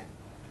عنك.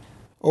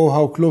 Oh,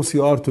 how close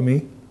you are to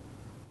me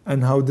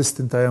and how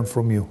distant I am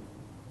from you.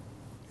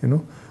 You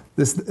know,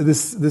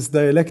 this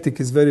dialectic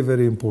is very,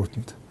 very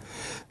important.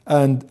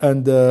 And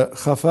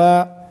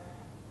khafa,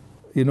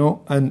 you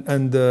know,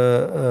 and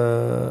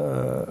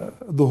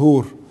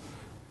dhuhur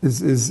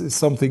is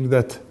something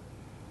that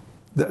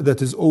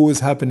is always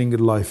happening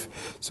in life.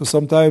 So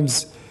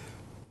sometimes,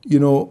 you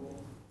know,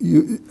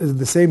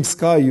 the same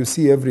sky you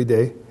see every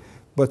day,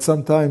 but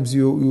sometimes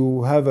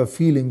you have a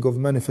feeling of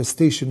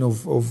manifestation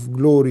of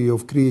glory,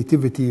 of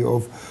creativity,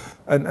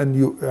 and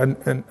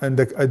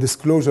a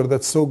disclosure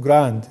that's so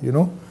grand, you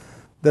know,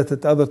 that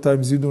at other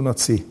times you do not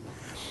see.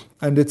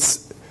 And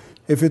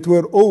if it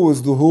were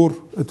always dhuhur,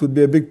 it would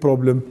be a big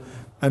problem.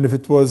 And if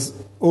it were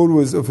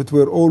always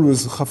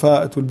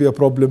khafa, it would be a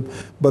problem.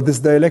 But this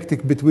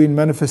dialectic between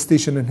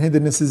manifestation and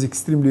hiddenness is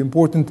extremely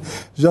important,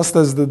 just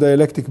as the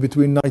dialectic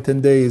between night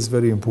and day is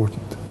very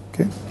important.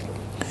 Okay?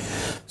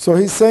 So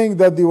he's saying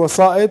that the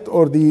wasa'it,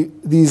 or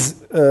these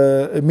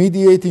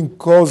mediating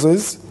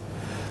causes,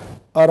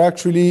 are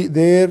actually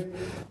there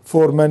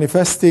for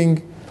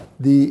manifesting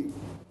the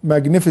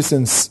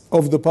magnificence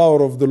of the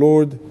power of the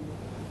Lord,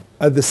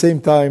 at the same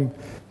time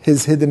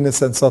His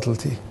hiddenness and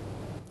subtlety,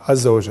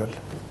 Azza wa Jal.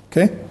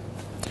 Okay?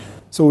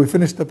 So we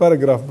finished the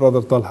paragraph,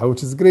 Brother Talha,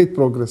 which is great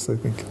progress, I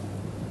think.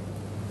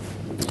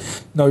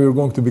 Now you're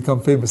going to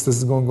become famous. This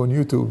is going on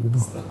YouTube, you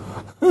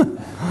know.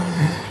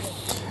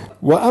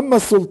 وأما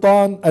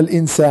السلطان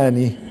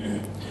الإنساني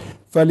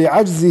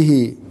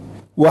فلعجزه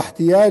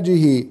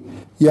واحتياجه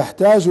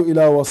يحتاج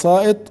إلى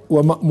وسائط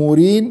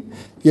ومأمورين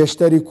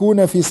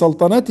يشتركون في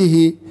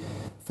سلطنته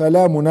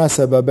فلا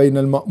مناسبة بين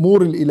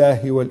المأمور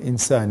الإلهي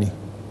والإنساني.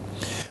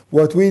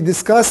 What we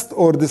discussed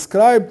or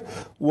described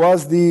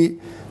was the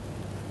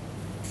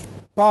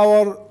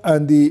power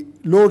and the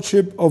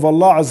lordship of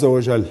Allah Azza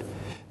wa Jal.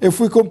 If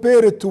we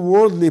compare it to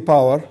worldly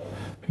power,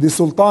 the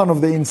sultan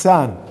of the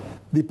insan,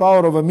 the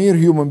power of a mere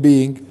human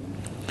being,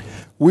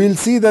 we'll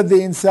see that the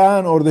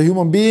insan, or the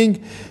human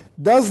being,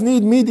 does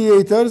need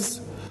mediators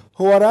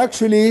who are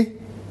actually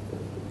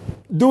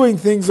doing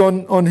things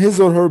on his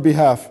or her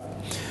behalf.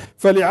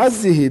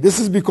 فلعزه, this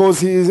is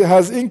because he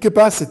has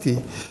incapacity.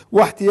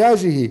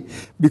 واحتياجه,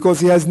 because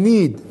he has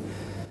need.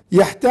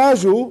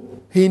 يحتاج,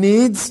 he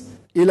needs.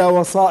 إلى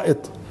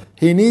وسائط,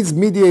 he needs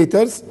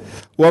mediators.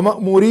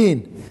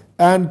 ومأمورين,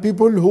 and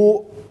people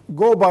who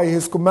go by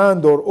his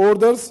command or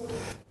orders,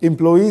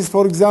 employees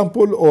for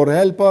example, or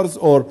helpers,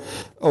 or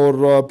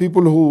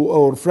people who,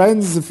 or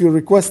friends if you're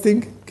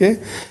requesting. Okay,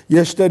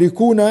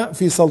 يشتركون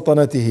في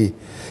سلطنته,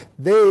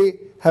 they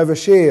have a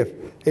share,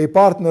 a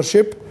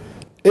partnership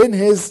in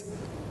his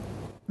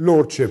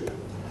lordship.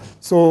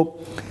 So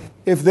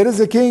if there is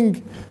a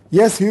king,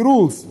 yes, he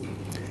rules,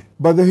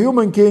 but the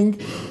human king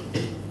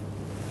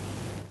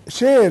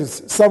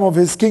shares some of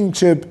his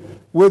kingship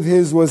with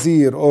his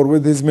wazir or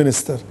with his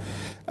minister,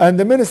 and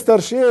the minister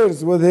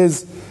shares with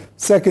his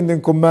second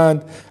in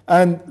command,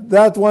 and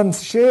that one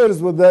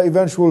shares with the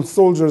eventual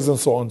soldiers and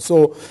so on.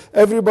 So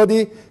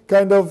everybody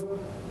kind of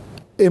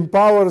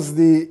empowers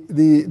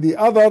the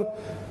other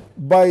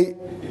by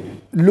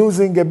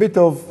losing a bit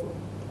of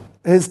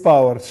his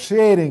power,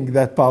 sharing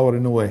that power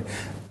in a way,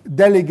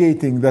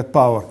 delegating that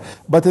power.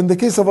 But in the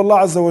case of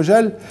Allah Azza wa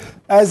Jal,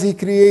 as He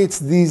creates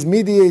these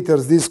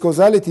mediators, these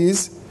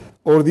causalities,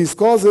 or these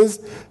causes,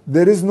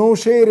 there is no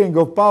sharing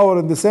of power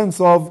in the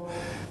sense of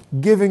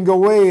giving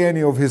away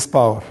any of His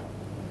power.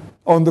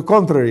 On the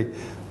contrary,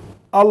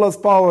 Allah's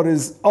power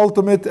is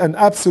ultimate and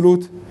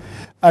absolute,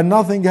 and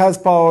nothing has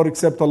power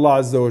except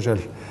Allah Azza wa Jal.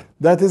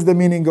 That is the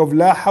meaning of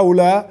La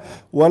hawla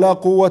wa la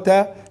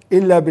quwwata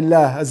illa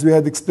billah, as we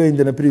had explained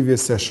in a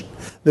previous session.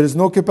 There is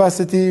no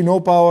capacity, no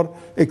power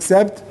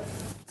except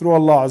through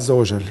Allah Azza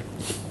wa Jal.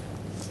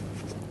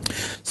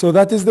 So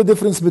that is the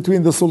difference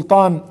between the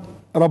Sultan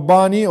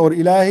Rabbani or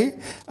Ilahi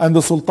and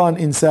the Sultan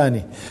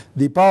Insani.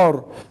 The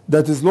power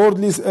that is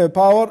lordly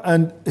power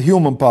and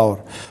human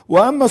power.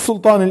 وأما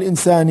السلطان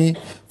الإنساني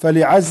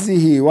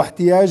فلعزه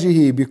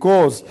واحتياجه,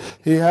 because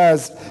he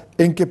has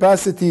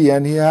incapacity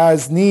and he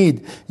has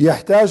need.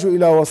 يحتاج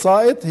إلى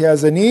وسائط, he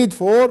has a need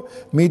for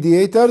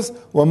mediators.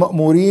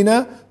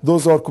 ومأمورين,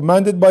 those are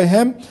commanded by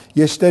him.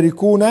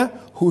 يشتركون,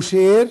 who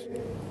share,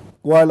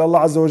 while Allah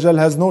Azza wa Jal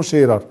has no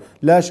sharer.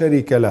 لا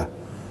شريك له,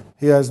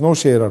 he has no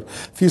sharer.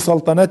 في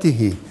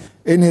سلطنته,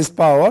 in his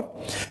power.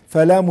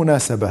 فلا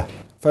مناسبة,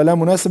 فلا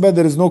مناسبة,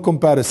 there is no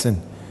comparison.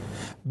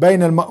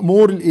 بين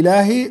المأمور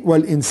الإلهي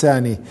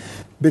والإنساني,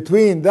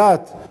 between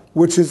that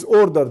which is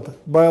ordered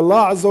by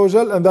Allah Azza wa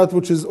Jal and that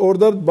which is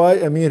ordered by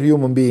a mere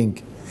human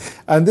being.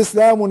 And this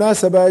la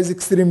munasaba is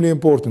extremely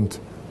important.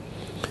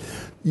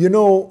 You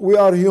know, we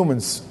are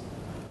humans,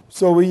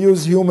 so we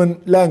use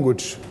human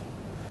language.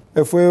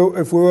 If we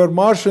were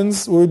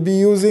Martians, we would be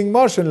using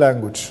Martian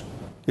language,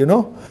 you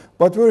know,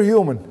 but we're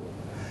human,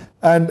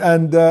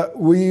 and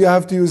we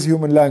have to use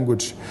human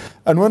language.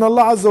 And when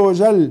Allah Azza wa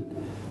Jal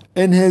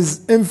in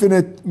His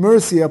infinite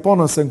mercy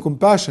upon us and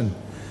compassion,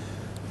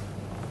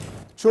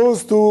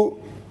 chose to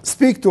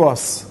speak to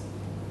us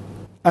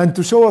and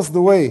to show us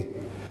the way.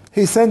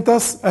 He sent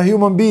us a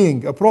human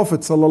being, a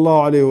Prophet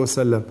sallallahu alaihi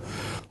wasallam,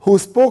 who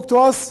spoke to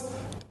us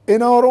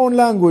in our own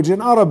language,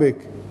 in Arabic,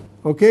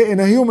 okay, in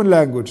a human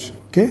language,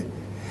 okay.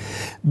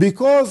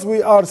 Because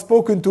we are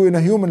spoken to in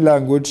a human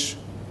language,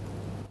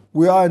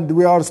 we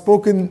are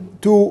spoken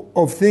to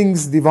of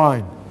things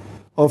divine,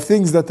 of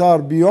things that are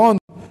beyond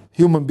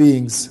human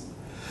beings.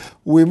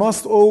 We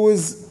must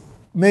always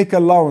make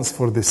allowance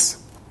for this.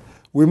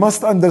 We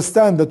must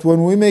understand that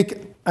when we make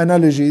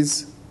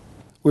analogies,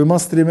 we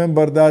must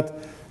remember that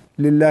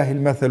lillahi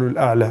al-mathalu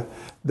al-a'la,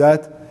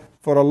 that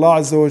for Allah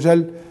Azza wa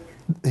Jal,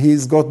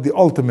 He's got the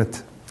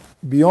ultimate,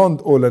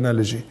 beyond all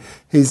analogy.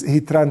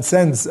 He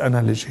transcends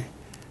analogy.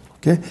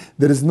 Okay?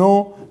 There is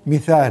no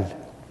mithal.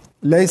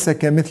 لَيْسَ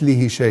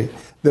كَمِثْلِهِ شَيْءٍ.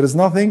 There is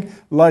nothing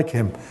like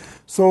Him.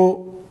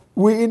 So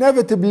we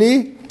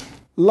inevitably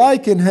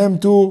liken Him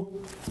to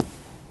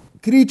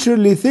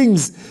creaturely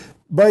things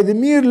by the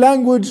mere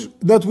language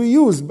that we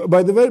use.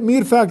 By the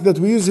mere fact that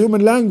we use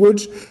human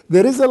language,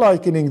 there is a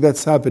likening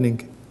that's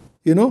happening.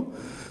 You know?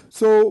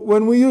 So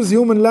when we use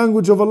human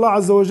language of Allah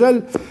Azza wa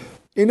Jal,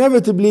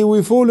 inevitably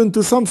we fall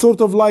into some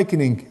sort of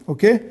likening.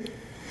 Okay?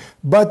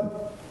 But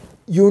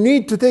you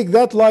need to take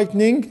that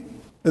likening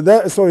with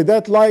a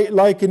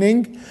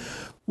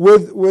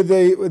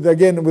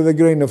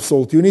grain of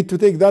salt. You need to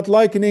take that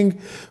likening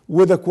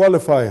with a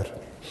qualifier,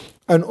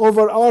 an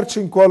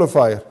overarching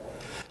qualifier,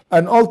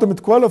 an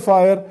ultimate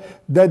qualifier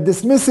that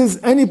dismisses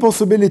any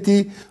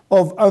possibility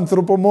of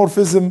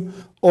anthropomorphism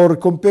or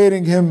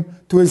comparing Him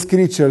to His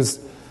creatures.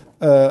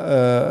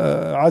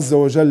 عز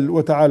وجل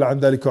وتعالى عن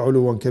ذلك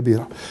علوا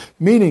كبيرا.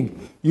 Meaning,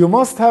 you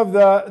must have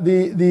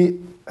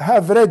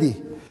have ready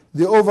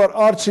the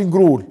overarching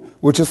rule,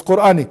 which is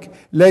Quranic.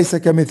 ليس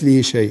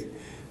كمثله شيء.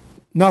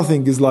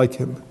 Nothing is like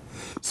Him.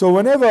 So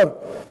whenever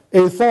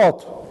a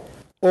thought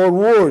or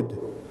word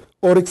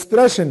or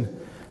expression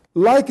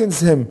likens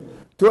Him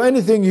to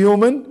anything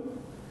human,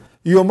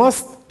 you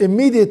must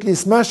immediately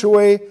smash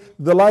away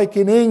the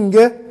likening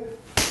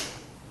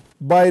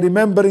by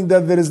remembering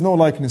that there is no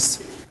likeness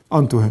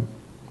unto Him.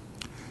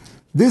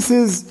 This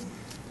is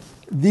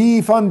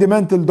the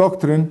fundamental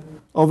doctrine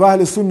of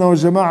Ahl Sunnah wal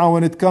Jama'ah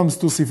when it comes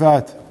to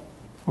sifat.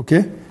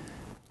 Okay?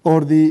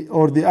 Or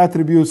the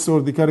attributes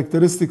or the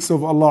characteristics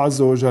of Allah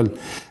Azza wa Jal.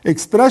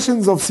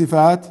 Expressions of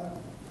sifat,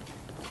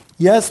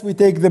 yes, we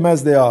take them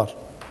as they are.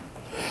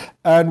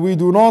 And we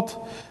do not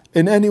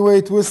in any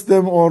way twist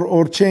them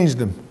or change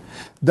them.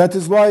 That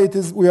is why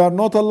we are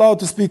not allowed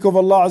to speak of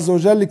Allah Azza wa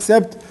Jal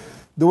except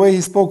the way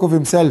He spoke of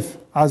Himself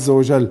Azza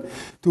wa Jal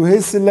to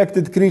His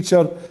selected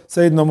creature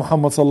Sayyidina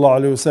Muhammad sallallahu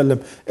alayhi wa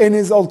sallam in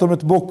His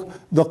ultimate book,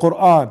 the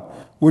Quran,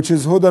 which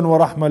is Hudan wa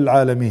Rahma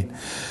al-Alameen.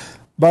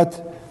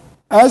 But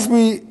as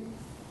we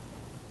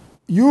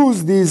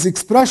use these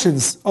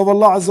expressions of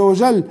Allah Azza wa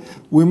Jal,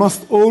 we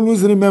must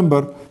always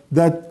remember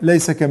that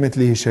لَيْسَ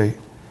كَمِثْلِهِ شَيْءٍ.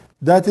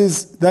 That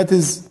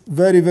is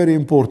very, very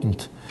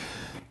important.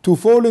 To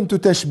fall into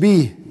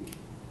tashbih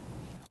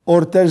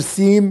or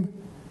tajseem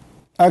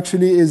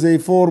actually is a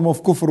form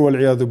of kufr wal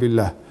iyadu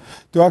billah.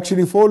 To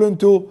actually fall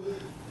into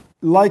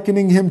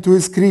likening Him to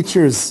His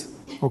creatures,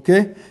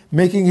 okay?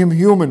 Making Him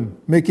human,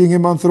 making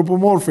Him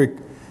anthropomorphic,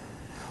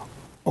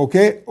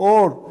 okay?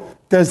 Or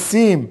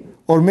tajseem,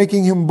 or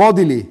making Him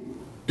bodily,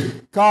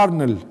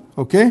 carnal,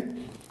 okay?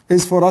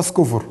 Is for us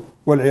kufr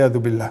wal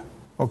iyadu billah.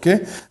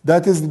 Okay?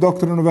 That is the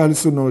doctrine of Ahl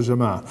Sunnah wal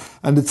Jama'ah.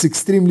 And it's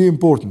extremely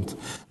important.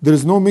 There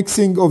is no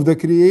mixing of the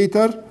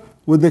creator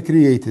with the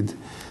created.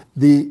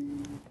 The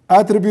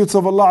attributes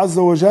of Allah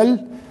Azza wa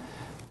Jal,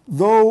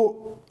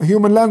 though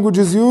human language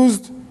is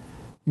used,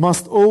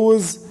 must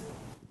always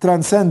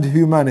transcend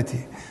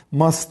humanity.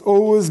 Must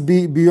always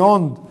be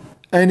beyond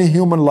any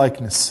human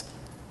likeness.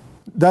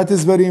 That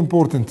is very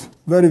important.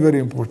 Very, very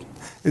important.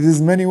 It is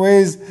in many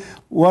ways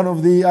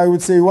I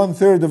would say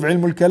 1/3 of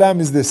Ilm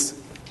al-Kalam is this.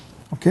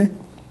 Okay?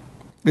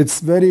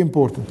 It's very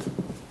important.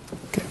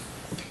 Okay.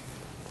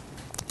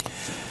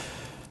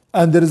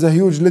 And there is a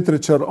huge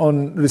literature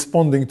on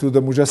responding to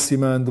the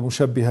Mujassima and the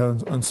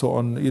Mushabbiha and so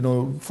on,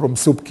 from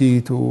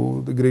Subki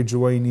to the great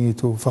Juwayni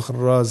to Fakhr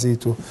Razi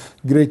to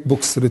great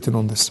books written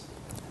on this.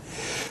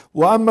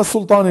 وأما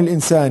السلطان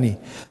الإنساني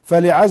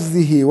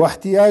فلعجزه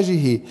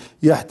واحتياجه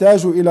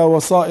يحتاج إلى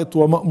وسائط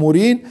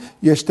ومأمورين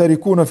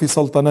يشتركون في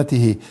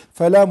سلطنته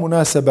فلا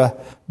مناسبة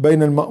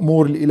بين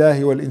المأمور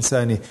الإلهي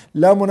والإنساني.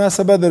 لا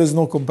مناسبة, there is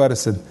no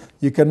comparison.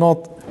 You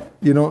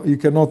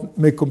cannot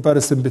make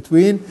comparison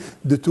between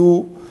the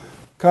two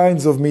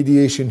kinds of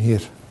mediation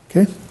here.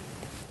 Okay?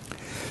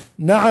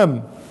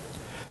 نعم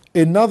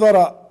إن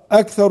نظر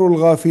أكثر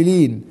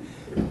الغافلين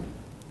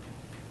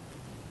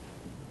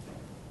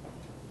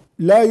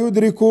لا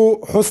يدرك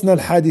حسن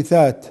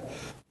الحادثات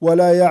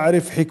ولا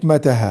يعرف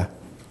حكمتها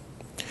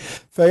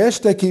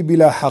فيشتكي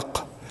بلا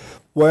حق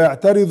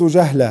ويعترض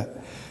جهلا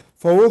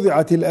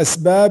فوضعت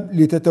الأسباب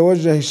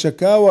لتتوجه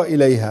الشكاوى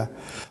إليها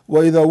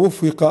وإذا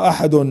وفق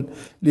أحد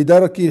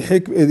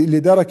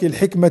لدرك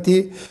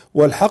الحكمة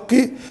والحق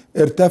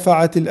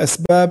ارتفعت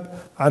الأسباب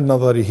عن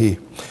نظره.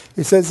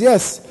 He says,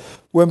 yes,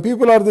 when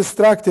people are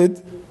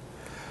distracted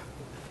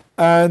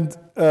and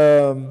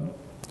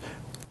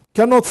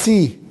cannot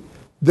see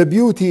the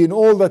beauty in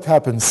all that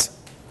happens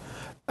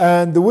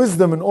and the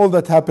wisdom in all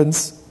that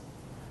happens,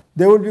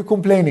 they will be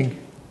complaining.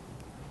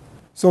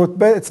 So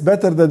it's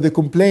better that they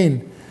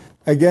complain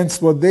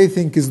against what they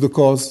think is the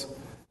cause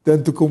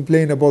than to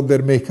complain about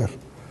their maker.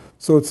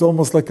 So it's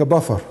almost like a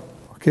buffer,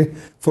 okay,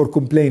 for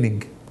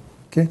complaining.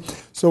 Okay?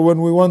 So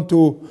when we want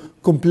to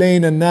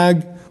complain and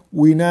nag,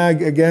 we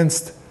nag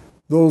against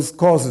those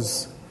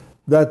causes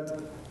that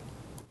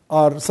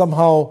are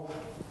somehow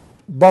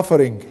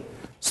buffering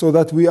so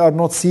that we are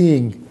not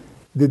seeing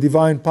the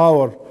divine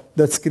power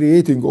that's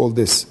creating all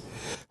this.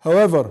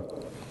 However,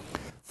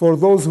 for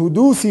those who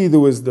do see the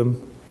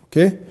wisdom,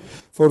 okay,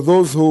 for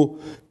those who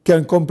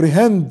can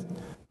comprehend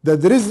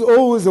that there is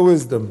always a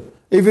wisdom,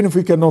 even if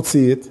we cannot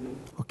see it,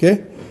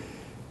 okay,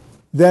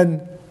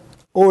 then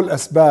all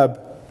asbab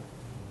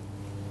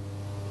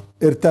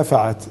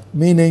irtafa'at,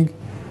 meaning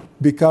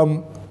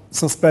become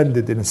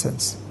suspended in a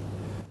sense.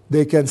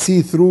 They can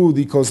see through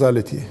the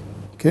causality,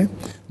 okay?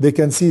 They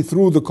can see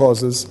through the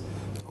causes,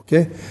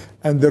 okay?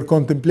 And their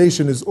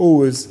contemplation is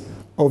always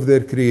of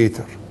their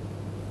creator.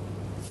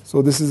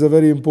 So this is a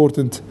very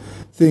important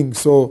thing.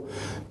 So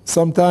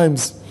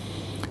sometimes,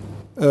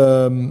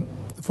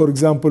 for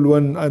example,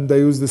 and I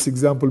used this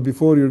example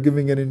before, you're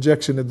giving an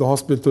injection at the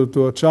hospital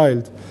to a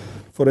child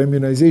for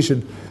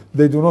immunization,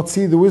 they do not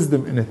see the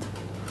wisdom in it.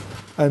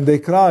 And they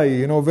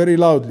cry, very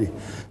loudly.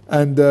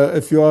 And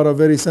if you are a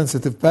very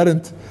sensitive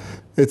parent,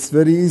 it's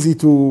very easy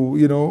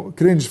to,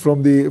 cringe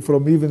from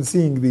even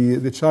seeing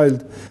the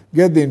child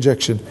get the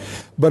injection.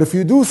 But if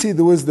you do see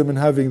the wisdom in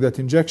having that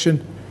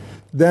injection,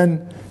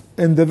 then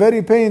in the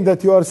very pain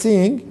that you are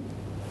seeing,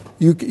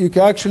 you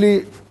can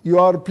actually, you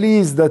are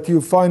pleased that you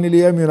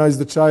finally immunized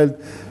the child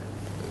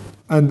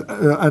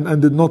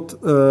and did not,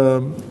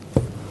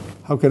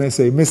 how can I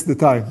say, miss the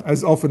time,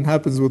 as often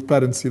happens with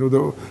parents.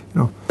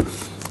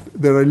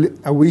 They're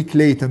a week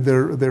late and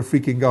they're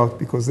freaking out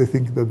because they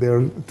think that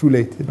they're too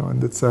late.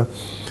 And it's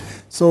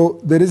so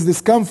there is this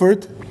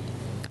comfort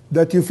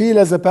that you feel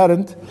as a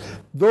parent,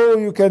 though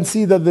you can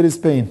see that there is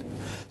pain.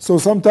 So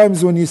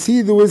sometimes when you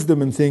see the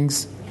wisdom in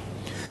things,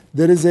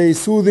 there is a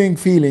soothing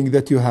feeling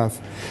that you have.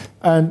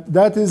 And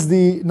that is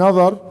the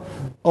nazar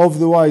of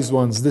the wise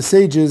ones, the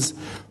sages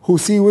who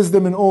see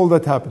wisdom in all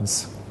that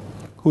happens.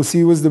 Who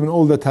see wisdom in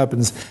all that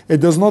happens. It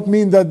does not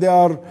mean that they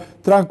are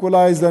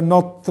tranquilized and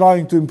not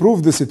trying to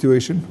improve the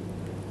situation.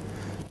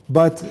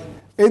 But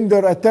in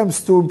their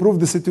attempts to improve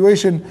the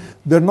situation,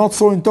 they're not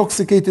so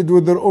intoxicated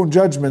with their own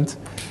judgment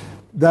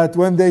that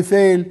when they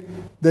fail,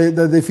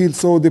 they feel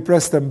so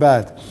depressed and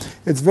bad.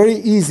 It's very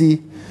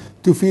easy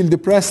to feel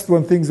depressed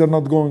when things are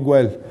not going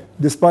well,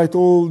 despite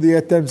all the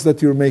attempts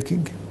that you're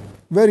making.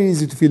 Very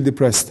easy to feel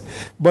depressed.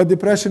 But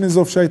depression is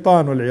of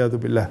shaitan, wal-'iyadhu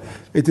billah.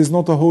 It is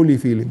not a holy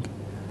feeling.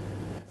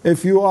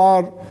 If you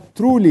are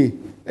truly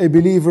a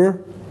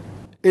believer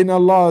in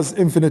Allah's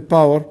infinite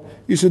power,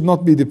 you should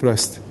not be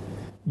depressed,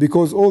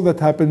 because all that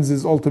happens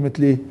is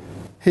ultimately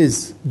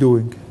His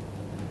doing.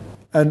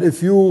 And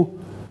if you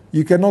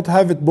cannot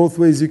have it both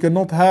ways. You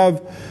cannot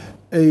have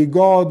a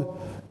God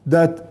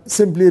that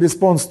simply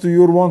responds to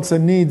your wants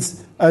and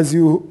needs as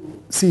you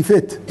see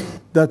fit.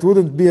 That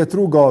wouldn't be a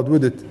true God,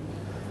 would it?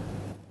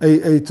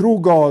 A true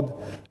God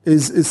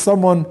is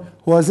someone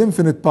who has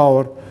infinite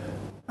power,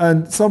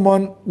 and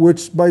someone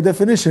which by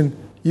definition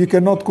you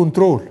cannot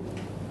control.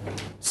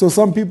 So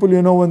some people,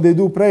 when they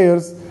do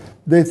prayers,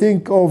 they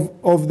think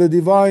of the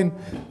divine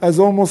as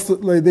almost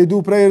like they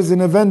do prayers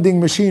in a vending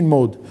machine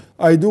mode.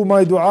 I do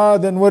my dua,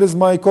 then where is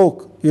my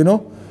coke?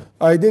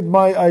 I did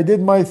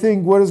my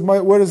thing, where is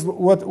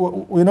what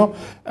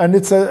and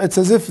it's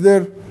as if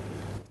they're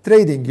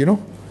trading,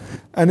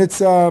 and it's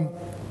the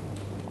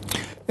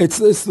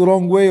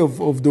wrong way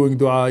of doing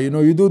dua.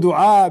 You do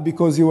dua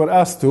because you were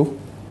asked to,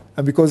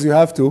 and because you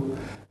have to,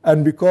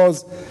 and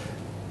because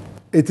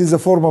it is a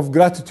form of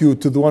gratitude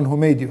to the one who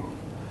made you,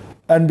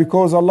 and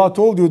because Allah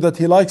told you that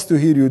He likes to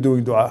hear you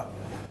doing dua.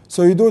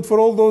 So you do it for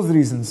all those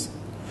reasons.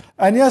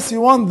 And yes, you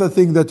want the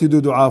thing that you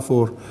do dua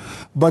for,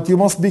 but you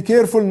must be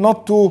careful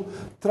not to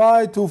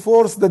try to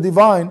force the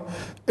divine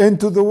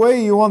into the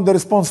way you want the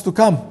response to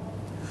come.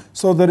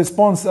 So the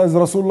response, as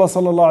Rasulullah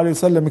sallallahu alaihi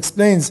wasallam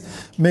explains,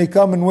 may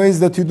come in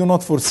ways that you do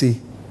not foresee,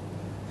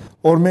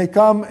 or may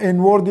come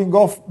in warding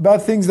off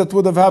bad things that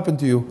would have happened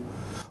to you,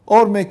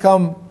 or may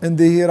come in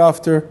the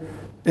hereafter,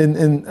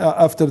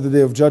 after the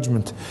day of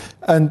judgment.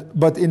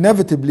 But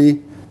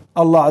inevitably,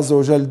 Allah Azza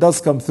wa Jal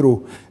does come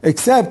through,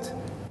 except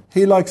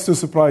He likes to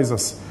surprise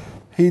us.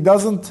 He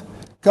doesn't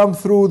come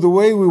through the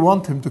way we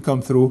want Him to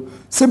come through,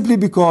 simply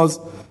because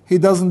He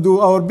doesn't do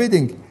our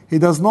bidding. He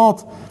does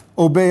not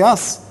obey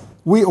us,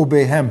 we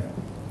obey Him.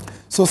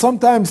 So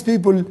sometimes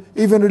people,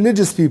 even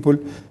religious people,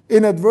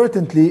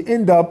 inadvertently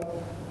end up,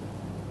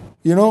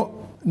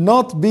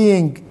 not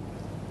being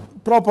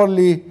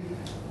properly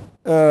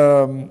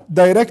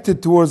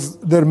directed towards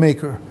their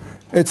maker.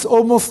 It's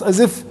almost as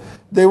if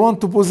they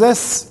want to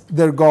possess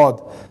their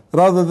God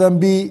rather than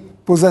be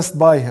possessed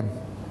by him.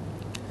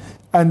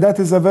 And that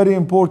is a very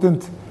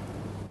important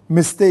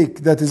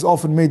mistake that is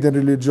often made in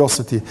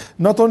religiosity.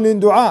 Not only in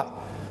dua,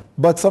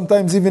 but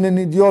sometimes even in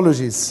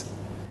ideologies.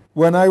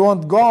 When I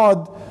want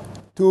God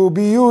to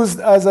be used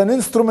as an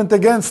instrument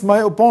against my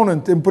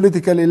opponent in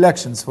political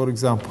elections, for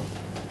example.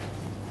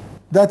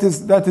 That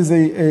is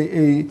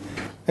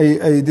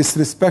a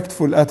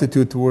disrespectful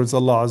attitude towards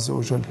Allah Azza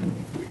wa Jal.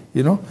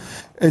 You know,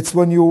 it's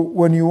when you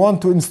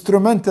want to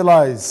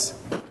instrumentalize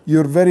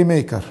your very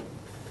maker,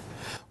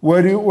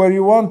 where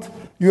you want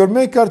your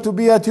maker to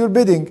be at your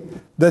bidding,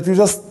 that you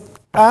just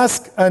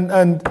ask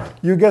and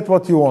you get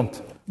what you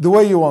want, the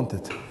way you want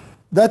it.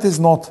 That is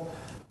not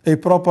a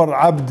proper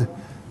abd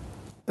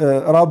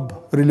Rabb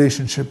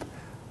relationship.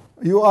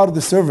 You are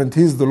the servant,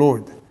 he is the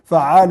Lord.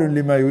 فَعَالٌ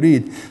لِمَا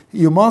يُرِيد.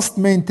 You must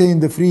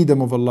maintain the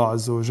freedom of Allah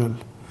Azza wa Jal.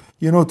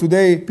 You know,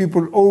 today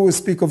people always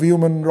speak of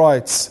human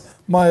rights,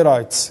 my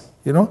rights,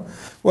 you know.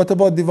 What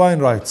about divine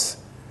rights?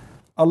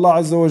 Allah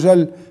Azza wa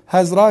Jal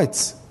has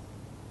rights.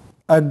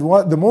 And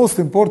what the most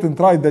important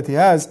right that he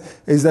has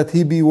is that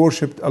he be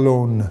worshipped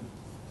alone.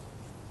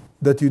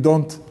 That you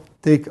don't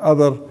take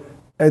other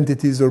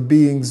entities or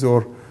beings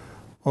or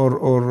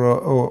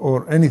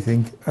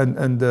anything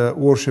and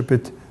worship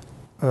it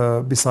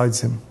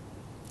besides him.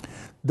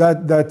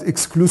 That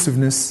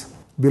exclusiveness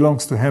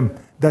belongs to him.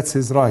 That's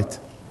his right.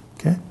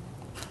 Okay?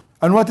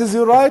 And what is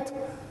your right?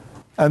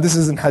 And this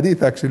is in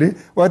hadith actually.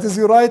 What is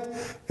your right?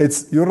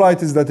 It's your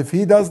right is that if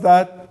he does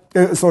that,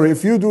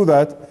 if you do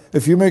that,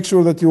 if you make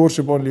sure that you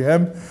worship only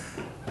him,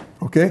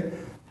 okay,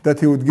 that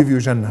he would give you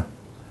Jannah.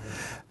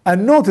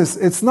 And notice,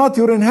 it's not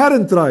your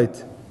inherent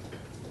right.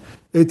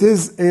 It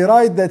is a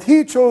right that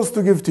he chose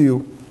to give to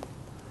you.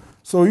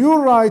 So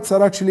your rights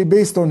are actually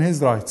based on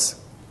his rights.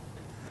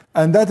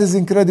 And that is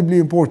incredibly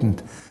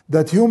important.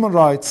 That human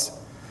rights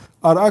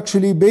are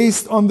actually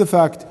based on the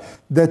fact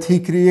that he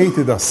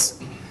created us.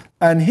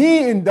 And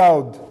he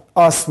endowed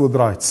us with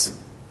rights.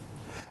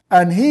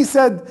 And he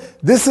said,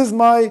 this is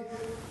my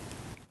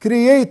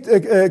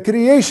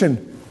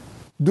creation.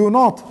 Do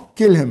not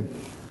kill him.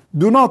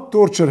 Do not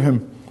torture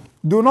him.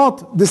 Do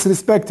not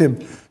disrespect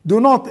him. Do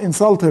not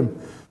insult him.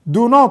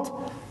 Do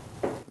not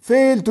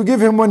fail to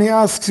give him when he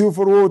asks you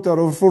for water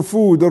or for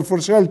food or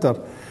for shelter.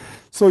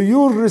 So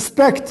your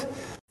respect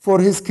for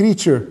his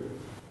creature,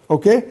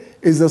 okay,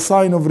 is a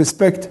sign of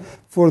respect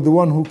for the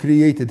one who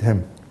created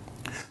him.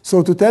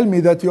 So to tell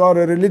me that you are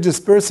a religious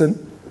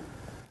person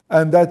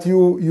and that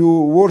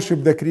you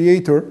worship the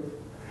Creator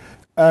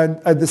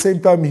and at the same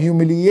time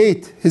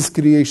humiliate his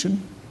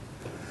creation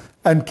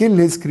and kill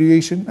his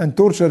creation and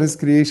torture his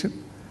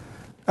creation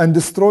and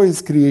destroy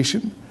his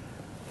creation,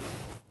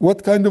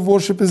 what kind of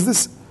worship is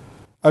this?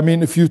 I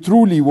mean, if you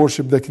truly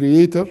worship the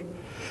Creator,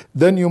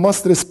 then you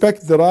must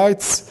respect the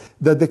rights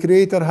that the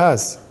Creator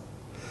has.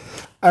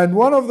 And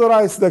one of the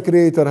rights the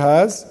Creator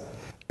has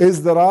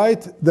is the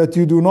right that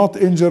you do not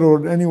injure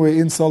or in any way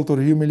insult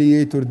or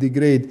humiliate or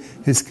degrade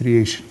his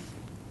creation.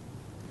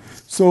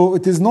 So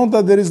it is not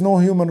that there is no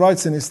human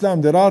rights in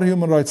Islam. There are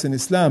human rights in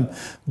Islam,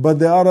 but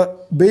they are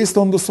based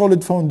on the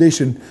solid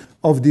foundation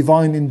of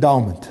divine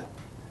endowment.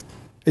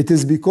 It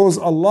is because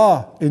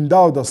Allah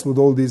endowed us with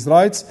all these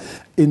rights,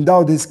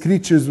 endowed his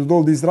creatures with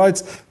all these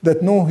rights,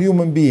 that no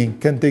human being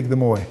can take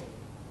them away.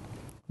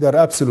 They are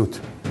absolute.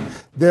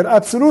 Their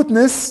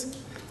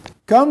absoluteness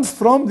comes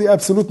from the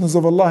absoluteness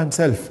of Allah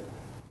himself,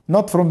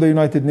 not from the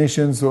United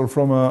Nations or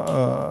from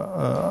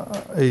a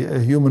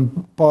human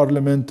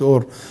parliament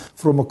or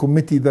from a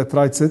committee that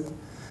writes it,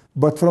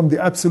 but from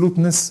the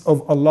absoluteness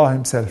of Allah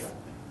himself.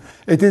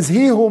 It is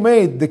he who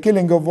made the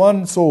killing of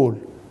one soul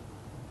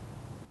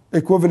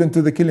equivalent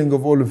to the killing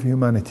of all of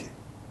humanity.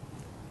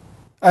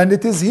 And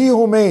it is he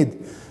who made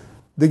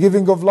the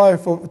giving of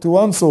life to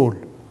one soul,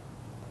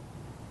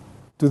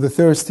 to the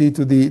thirsty,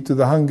 to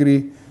the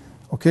hungry,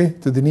 okay,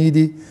 to the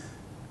needy,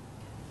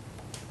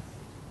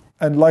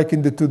 and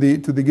likened it to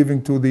the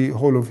giving to the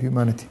whole of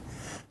humanity.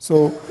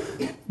 So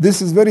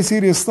this is very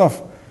serious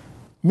stuff.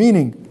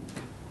 Meaning,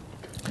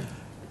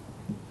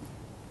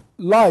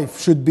 life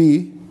should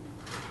be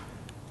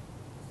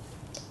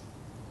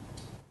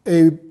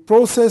a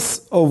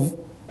process of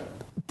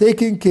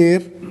taking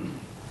care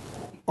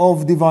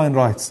of divine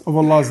rights, of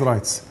Allah's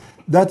rights.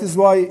 That is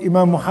why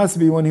Imam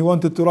Muhasbi, when he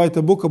wanted to write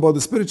a book about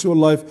the spiritual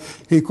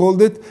life, he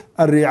called it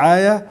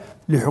Al-Ri'aya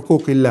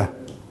li-Huquqillah,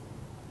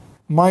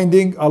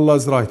 minding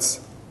Allah's rights.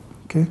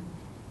 Okay?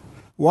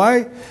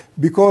 Why?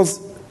 Because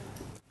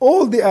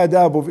all the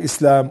adab of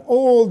Islam,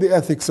 all the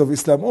ethics of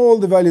Islam, all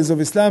the values of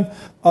Islam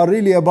are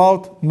really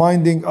about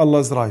minding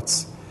Allah's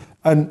rights.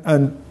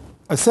 And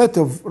a set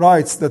of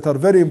rights that are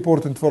very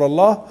important for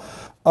Allah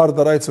are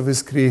the rights of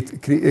his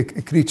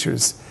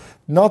creatures.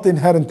 Not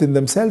inherent in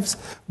themselves,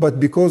 but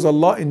because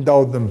Allah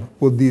endowed them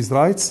with these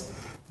rights,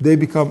 they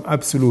become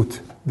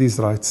absolute, these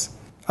rights.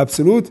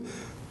 Absolute,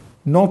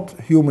 not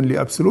humanly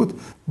absolute,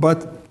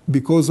 but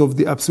because of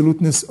the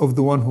absoluteness of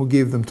the one who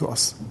gave them to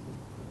us.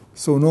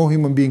 So no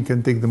human being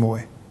can take them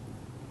away.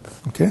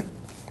 Okay?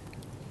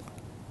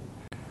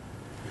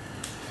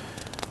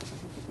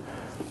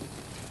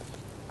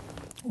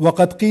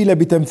 وقد قيل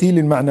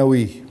بتمثيل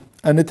معنوي,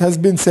 and it has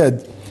been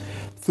said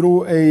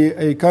through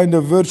a kind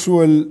of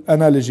virtual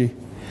analogy.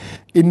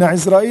 إن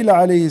عزرائيل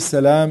عليه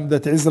السلام,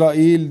 that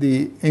Israel,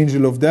 the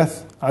angel of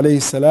death عليه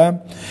السلام,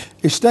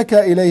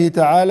 اشتكى إليه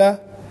تعالى,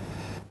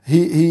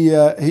 he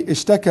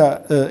اشتكى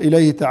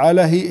إليه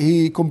تعالى,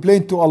 he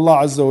complained to Allah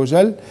عز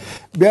وجل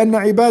بأن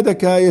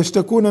عبادك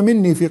يشتكون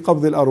مني في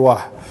قبض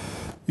الأرواح.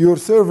 Your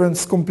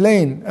servants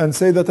complain and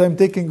say that I'm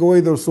taking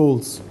away their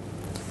souls.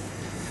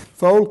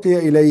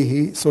 فألقي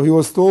إليه, so he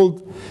was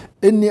told,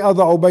 إني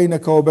أضع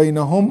بينك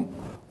وبينهم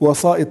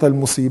وسائط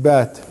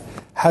المصيبات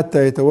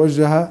حتى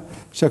يتوجه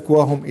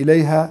شكواهم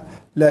إليها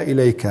لا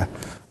إليك.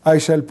 I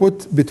shall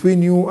put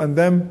between you and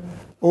them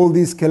all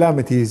these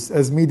calamities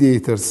as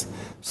mediators,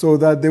 so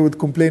that they would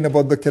complain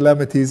about the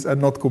calamities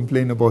and not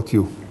complain about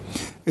you.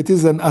 It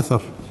is an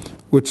athar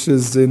which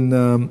is in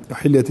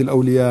Hilyat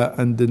al-Awliya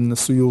and in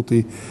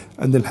Suyuti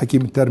and in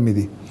Hakim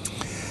al-Tirmidhi.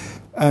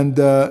 And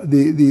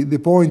the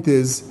point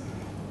is,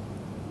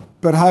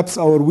 perhaps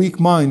our weak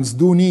minds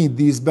do need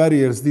these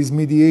barriers, these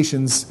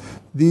mediations,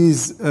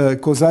 these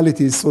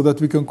causalities, so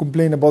that we can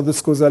complain about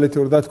this causality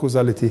or that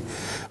causality.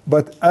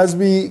 But as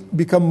we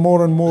become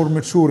more and more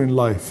mature in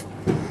life,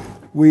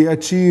 we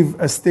achieve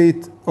a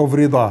state of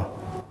rida,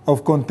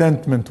 of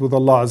contentment with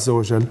Allah Azza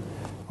wa Jal.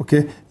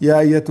 Okay? يا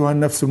أيتها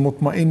النفس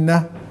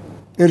المطمئنة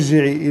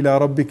ارجعي إلى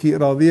ربك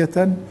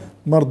راضية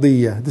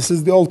مرضية. This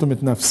is the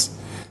ultimate nafs,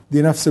 the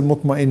nafs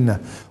al-mutma'inna,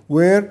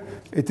 where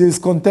it is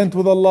content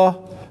with Allah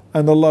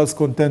and Allah is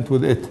content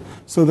with it,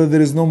 so that there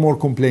is no more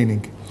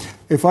complaining.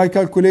 If I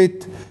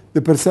calculate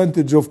the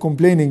percentage of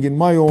complaining in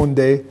my own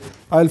day,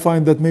 I'll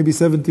find that maybe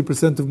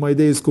 70% of my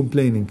day is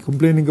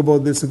complaining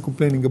about this and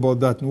complaining about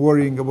that, and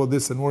worrying about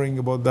this and worrying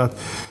about that,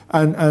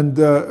 and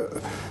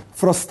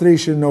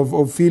frustration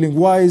of feeling,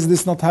 why is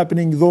this not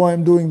happening though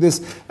I'm doing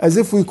this, as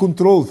if we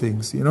control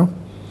things, you know.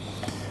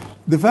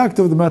 The fact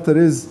of the matter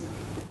is,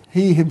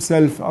 He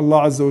Himself,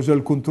 Allah Azza wa Jal,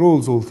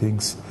 controls all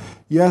things.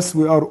 Yes,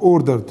 we are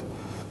ordered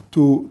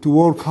to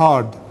work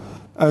hard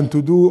and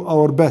to do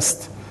our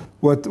best,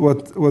 what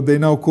they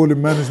now call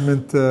in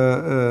management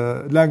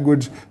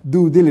language,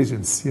 due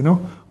diligence, you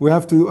know. We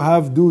have to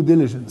have due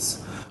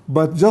diligence.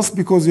 But just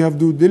because you have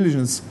due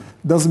diligence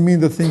doesn't mean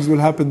that things will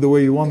happen the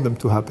way you want them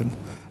to happen.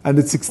 And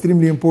it's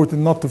extremely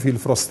important not to feel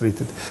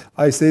frustrated.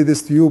 I say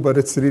this to you, but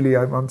it's really,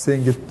 I'm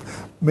saying it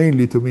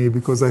mainly to me,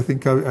 because I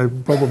think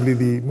I'm probably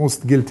the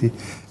most guilty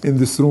in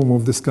this room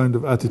of this kind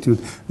of attitude.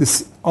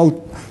 This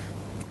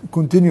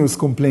continuous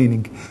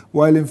complaining.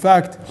 While in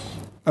fact,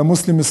 a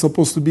Muslim is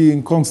supposed to be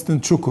in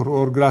constant shukr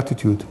or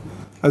gratitude.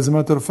 As a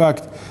matter of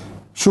fact,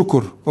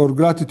 shukr or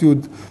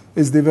gratitude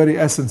is the very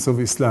essence of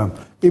Islam.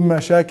 Imma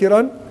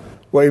shakiran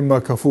wa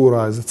imma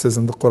kafura, as it says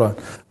in the Quran.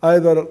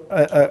 Either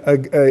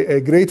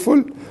a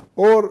grateful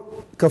or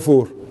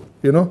kafur,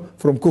 you know,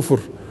 from kufr,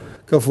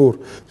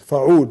 kafur,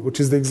 fa'ul, which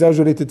is the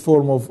exaggerated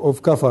form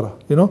of kafara,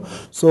 you know.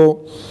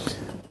 So,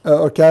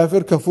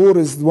 kafir, kafur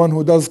is the one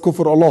who does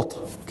kufr a lot.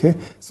 Okay,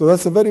 so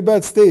that's a very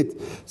bad state.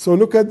 So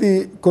look at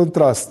the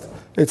contrast.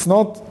 It's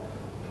not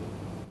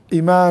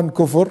iman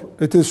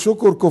kufr, it is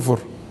shukr kufr.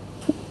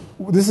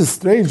 This is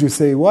strange, you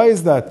say. Why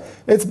is that?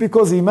 It's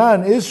because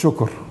iman is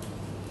shukr.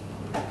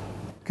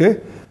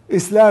 Okay,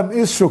 Islam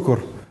is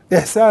shukr,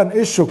 ihsan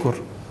is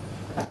shukr.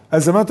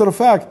 As a matter of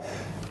fact,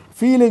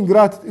 feeling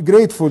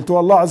grateful to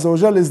Allah Azza wa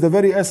Jal is the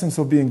very essence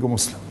of being a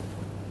Muslim.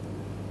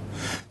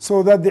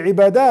 So that the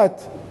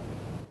ibadat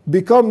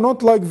become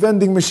not like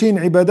vending machine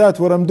ibadat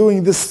where I'm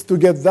doing this to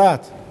get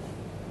that,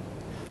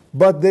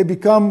 but they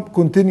become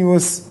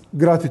continuous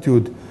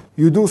gratitude.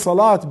 You do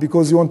salat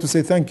because you want to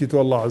say thank you to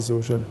Allah Azza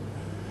wa Jal.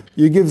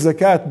 You give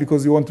zakat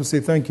because you want to say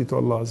thank you to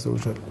Allah Azza wa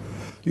Jal.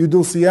 You do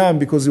siyam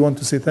because you want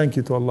to say thank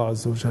you to Allah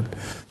Azza wa Jal.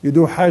 You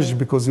do hajj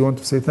because you want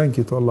to say thank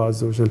you to Allah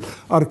Azza wa Jal.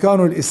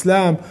 Arkanul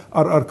Islam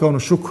are arkanul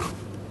shukr.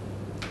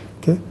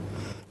 Okay?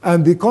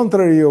 And the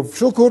contrary of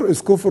shukr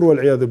is kufr wal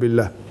iyadu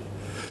billah.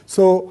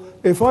 So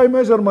if I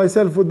measure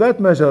myself with that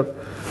measure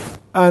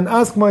and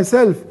ask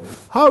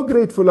myself, how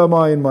grateful am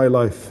I in my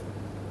life?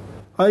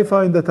 I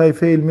find that I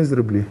fail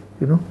miserably,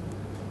 you know.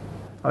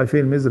 I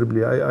fail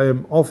miserably. I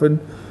am often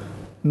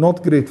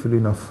not grateful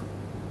enough.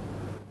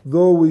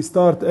 Though we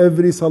start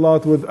every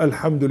salat with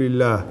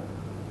Alhamdulillah,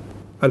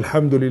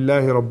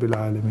 Alhamdulillahi Rabbil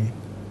Alameen,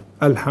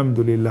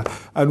 Alhamdulillah.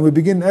 And we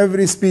begin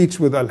every speech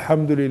with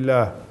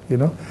Alhamdulillah, you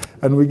know.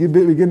 And we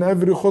begin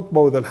every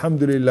khutbah with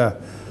Alhamdulillah.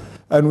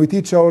 And we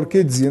teach our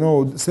kids, you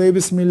know, say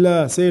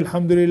Bismillah, say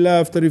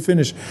Alhamdulillah after you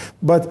finish.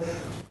 But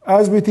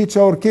as we teach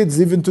our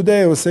kids, even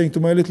today I was saying to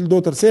my little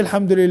daughter, say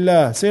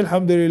Alhamdulillah, say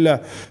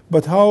Alhamdulillah.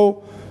 But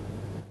how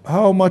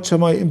much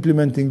am I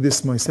implementing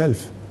this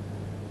myself?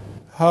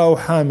 How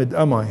hamid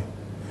am I?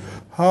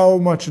 How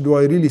much do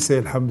I really say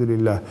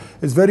Alhamdulillah?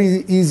 It's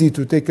very easy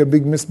to take a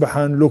big misbah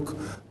and look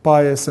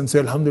pious and say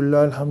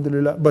Alhamdulillah,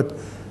 Alhamdulillah. But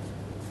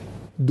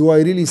do I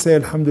really say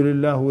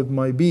Alhamdulillah with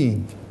my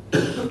being?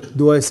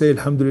 Do I say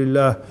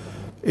Alhamdulillah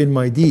in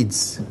my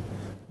deeds?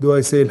 Do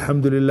I say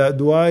Alhamdulillah?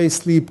 Do I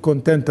sleep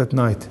content at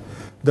night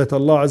that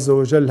Allah Azza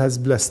wa Jal has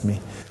blessed me?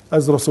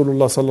 As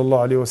Rasulullah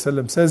sallallahu alayhi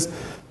wasallam says,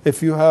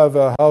 if you have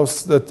a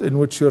house that in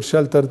which you're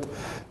sheltered,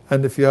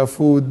 and if you have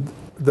food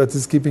that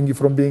is keeping you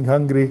from being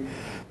hungry,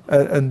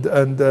 and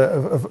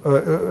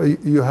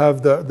you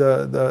have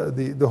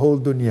the whole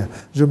dunya,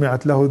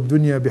 جُمِعَتْ لَهُ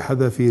الدُّنْيَا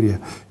بِحَذَافِيرِهَا,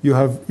 you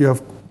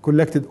have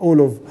collected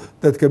all of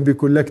that can be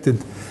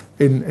collected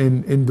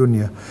in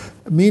dunya.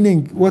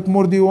 Meaning, what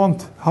more do you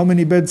want? How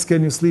many beds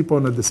can you sleep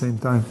on at the same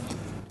time?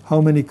 How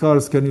many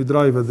cars can you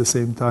drive at the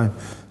same time?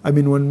 I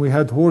mean, when we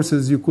had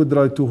horses, you could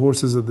drive 2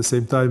 horses at the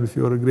same time if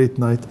you are a great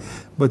knight,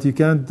 but you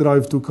can't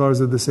drive 2 cars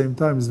at the same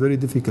time. It's very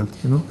difficult,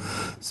 you know.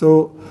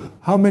 So,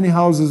 how many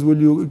houses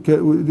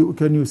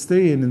can you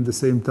stay in the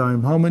same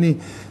time? How many?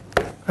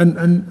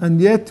 And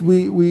yet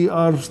we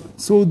are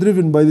so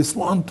driven by this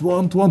want,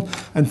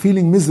 and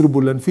feeling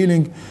miserable and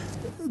feeling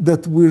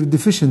that we're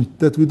deficient,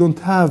 that we don't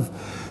have.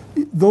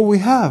 Though we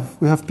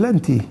have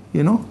plenty,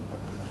 you know.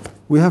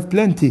 We have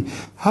plenty.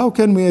 How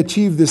can we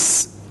achieve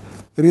this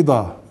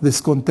rida,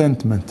 this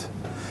contentment?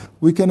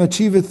 We can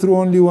achieve it through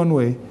only one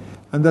way,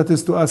 and that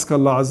is to ask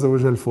Allah Azza wa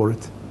Jal for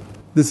it.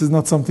 This is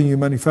not something you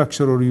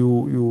manufacture or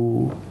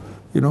you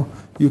know,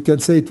 you can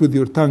say it with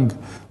your tongue,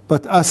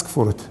 but ask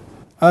for it.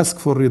 Ask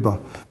for rida.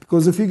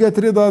 Because if you get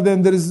rida,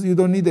 then you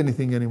don't need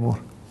anything anymore.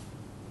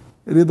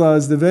 Rida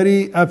is the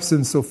very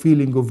absence of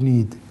feeling of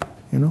need,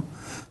 you know.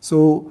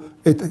 So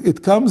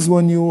it comes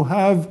when you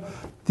have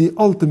the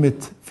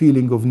ultimate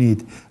feeling of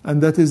need,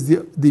 and that is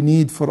the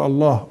need for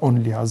Allah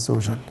only Azza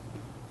wa Jal.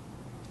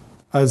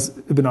 As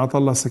Ibn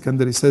Atallah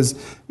Secondary says,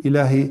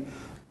 Ilahi,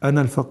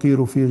 ana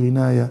al-faqiru fi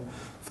ghinaya,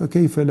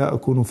 فكيف لا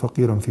أكون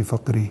فقيرا في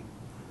فقري.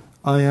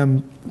 I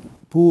am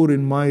poor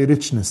in my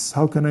richness.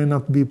 How can I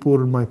not be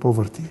poor in my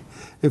poverty?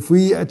 If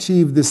we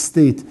achieve this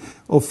state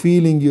of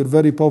feeling your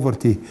very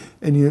poverty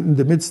and in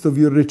the midst of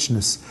your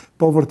richness,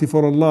 poverty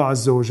for Allah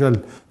Azza wa Jal,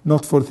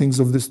 not for things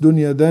of this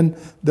dunya, then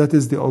that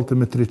is the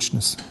ultimate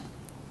richness.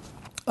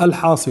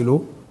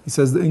 Al-Hasilu, he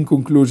says in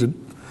conclusion,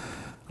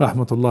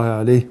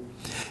 rahmatullahi alayh,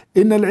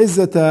 إن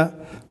العزة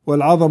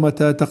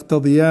والعظمة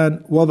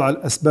تقتضيان وضع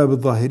الأسباب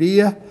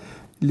الظاهرية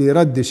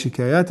لرد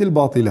الشكايات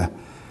الباطلة.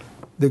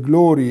 The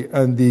glory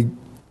and the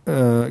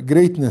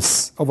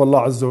greatness of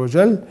Allah Azza wa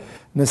Jal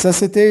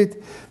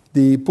necessitate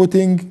the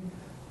putting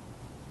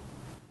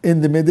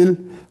in the middle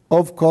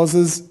of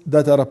causes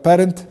that are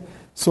apparent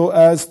so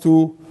as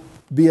to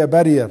be a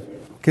barrier,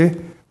 okay,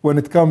 when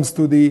it comes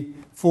to the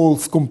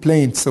false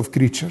complaints of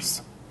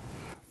creatures.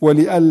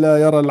 ولئلا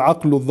يرى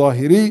العقل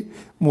الظاهري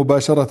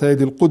مباشرة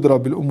يد القدرة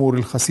بالأمور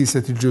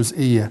الخسيسة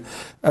الجزئية.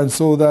 And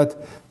so that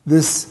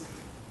this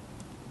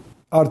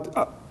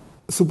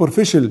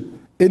superficial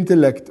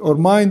intellect or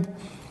mind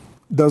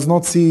does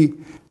not see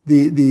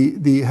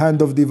the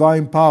hand of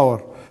divine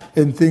power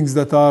in things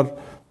that are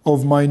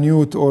of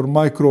minute or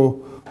micro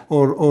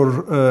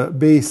or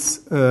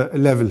base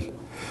level.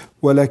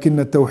 ولكن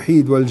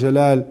التوحيد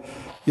والجلال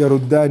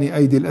يردان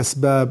أيدي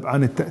الأسباب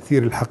عن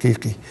التأثير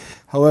الحقيقي.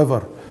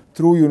 However,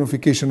 true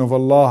unification of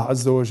Allah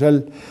Azza wa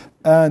Jal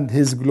and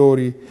His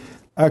glory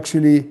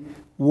actually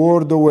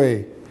ward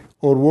away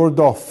or ward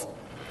off,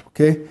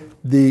 okay,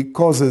 the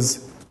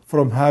causes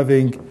from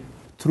having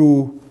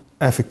true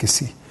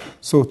efficacy.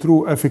 So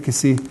true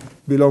efficacy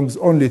belongs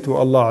only to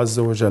Allah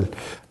Azza wa Jal.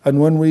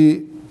 And when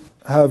we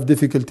have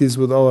difficulties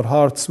with our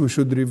hearts, we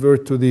should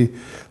revert to the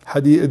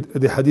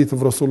hadith of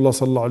Rasulullah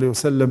sallallahu alayhi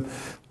wasallam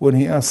when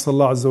he asks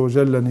Allah Azza wa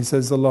Jal and he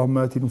says,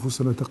 Allahumma ati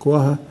nufusana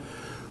taqwaha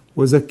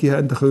wa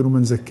zakkiha anta khayru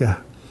man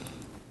zakkaha.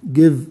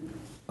 Give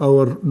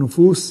our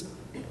nufus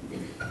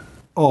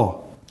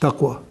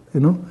taqwa,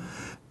 you know,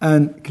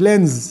 and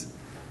cleanse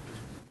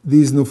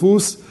these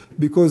nufus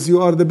because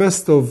you are the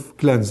best of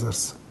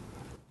cleansers.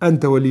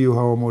 Anta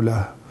waliyuha wa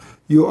mawlaha.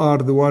 You are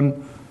the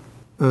one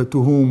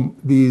to whom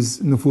these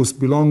nufus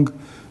belong,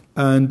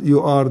 and you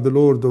are the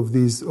Lord of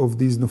these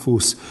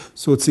nufus.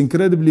 So it's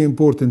incredibly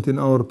important in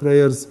our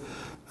prayers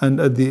and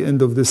at the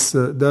end of this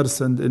dars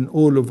and in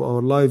all of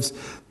our lives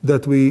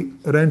that we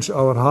wrench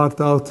our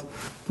heart out,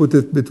 put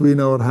it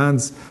between our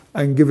hands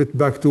and give it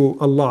back to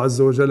Allah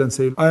Azza wa Jalla and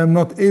say, I am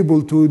not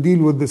able to deal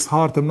with this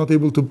heart, I'm not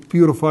able to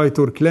purify it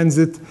or cleanse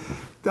it.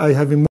 I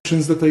have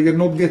emotions that I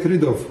cannot get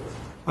rid of.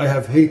 I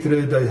have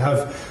hatred, I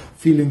have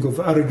feeling of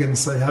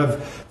arrogance, I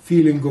have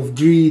feeling of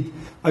greed.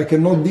 I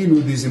cannot deal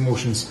with these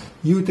emotions.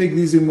 You take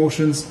these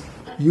emotions,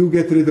 you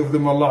get rid of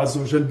them, Allah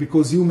Azza wa Jal,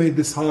 because you made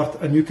this heart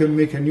and you can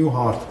make a new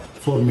heart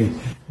for me.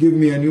 Give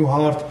me a new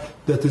heart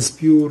that is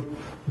pure,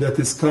 that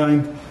is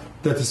kind,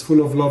 that is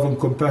full of love and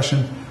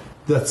compassion.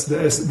 That's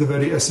the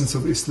very essence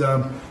of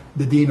Islam,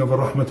 the deen of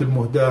Ar-Rahmat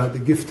al-Muhdah, the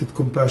gifted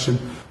compassion.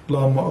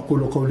 Allahumma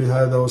aqulu qawli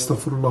hadha wa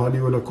astaghfirullah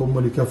li wa lakum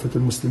wa li kaffat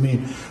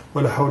al-muslimin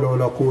wa la hawla wa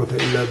la quwwata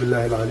illa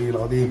billahi al-ali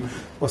al-azim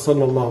wa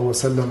sallallahu wa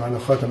sallam ala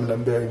khatam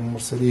al-anbiya'i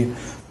wal-mursalin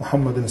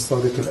Muhammadin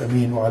as-sadiq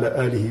al-amin wa ala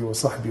alihi wa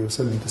sahbihi wa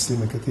sallam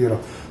tasliman kathira.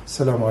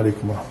 Assalamu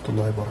alaikum wa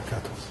rahmatullahi wa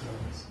barakatuh.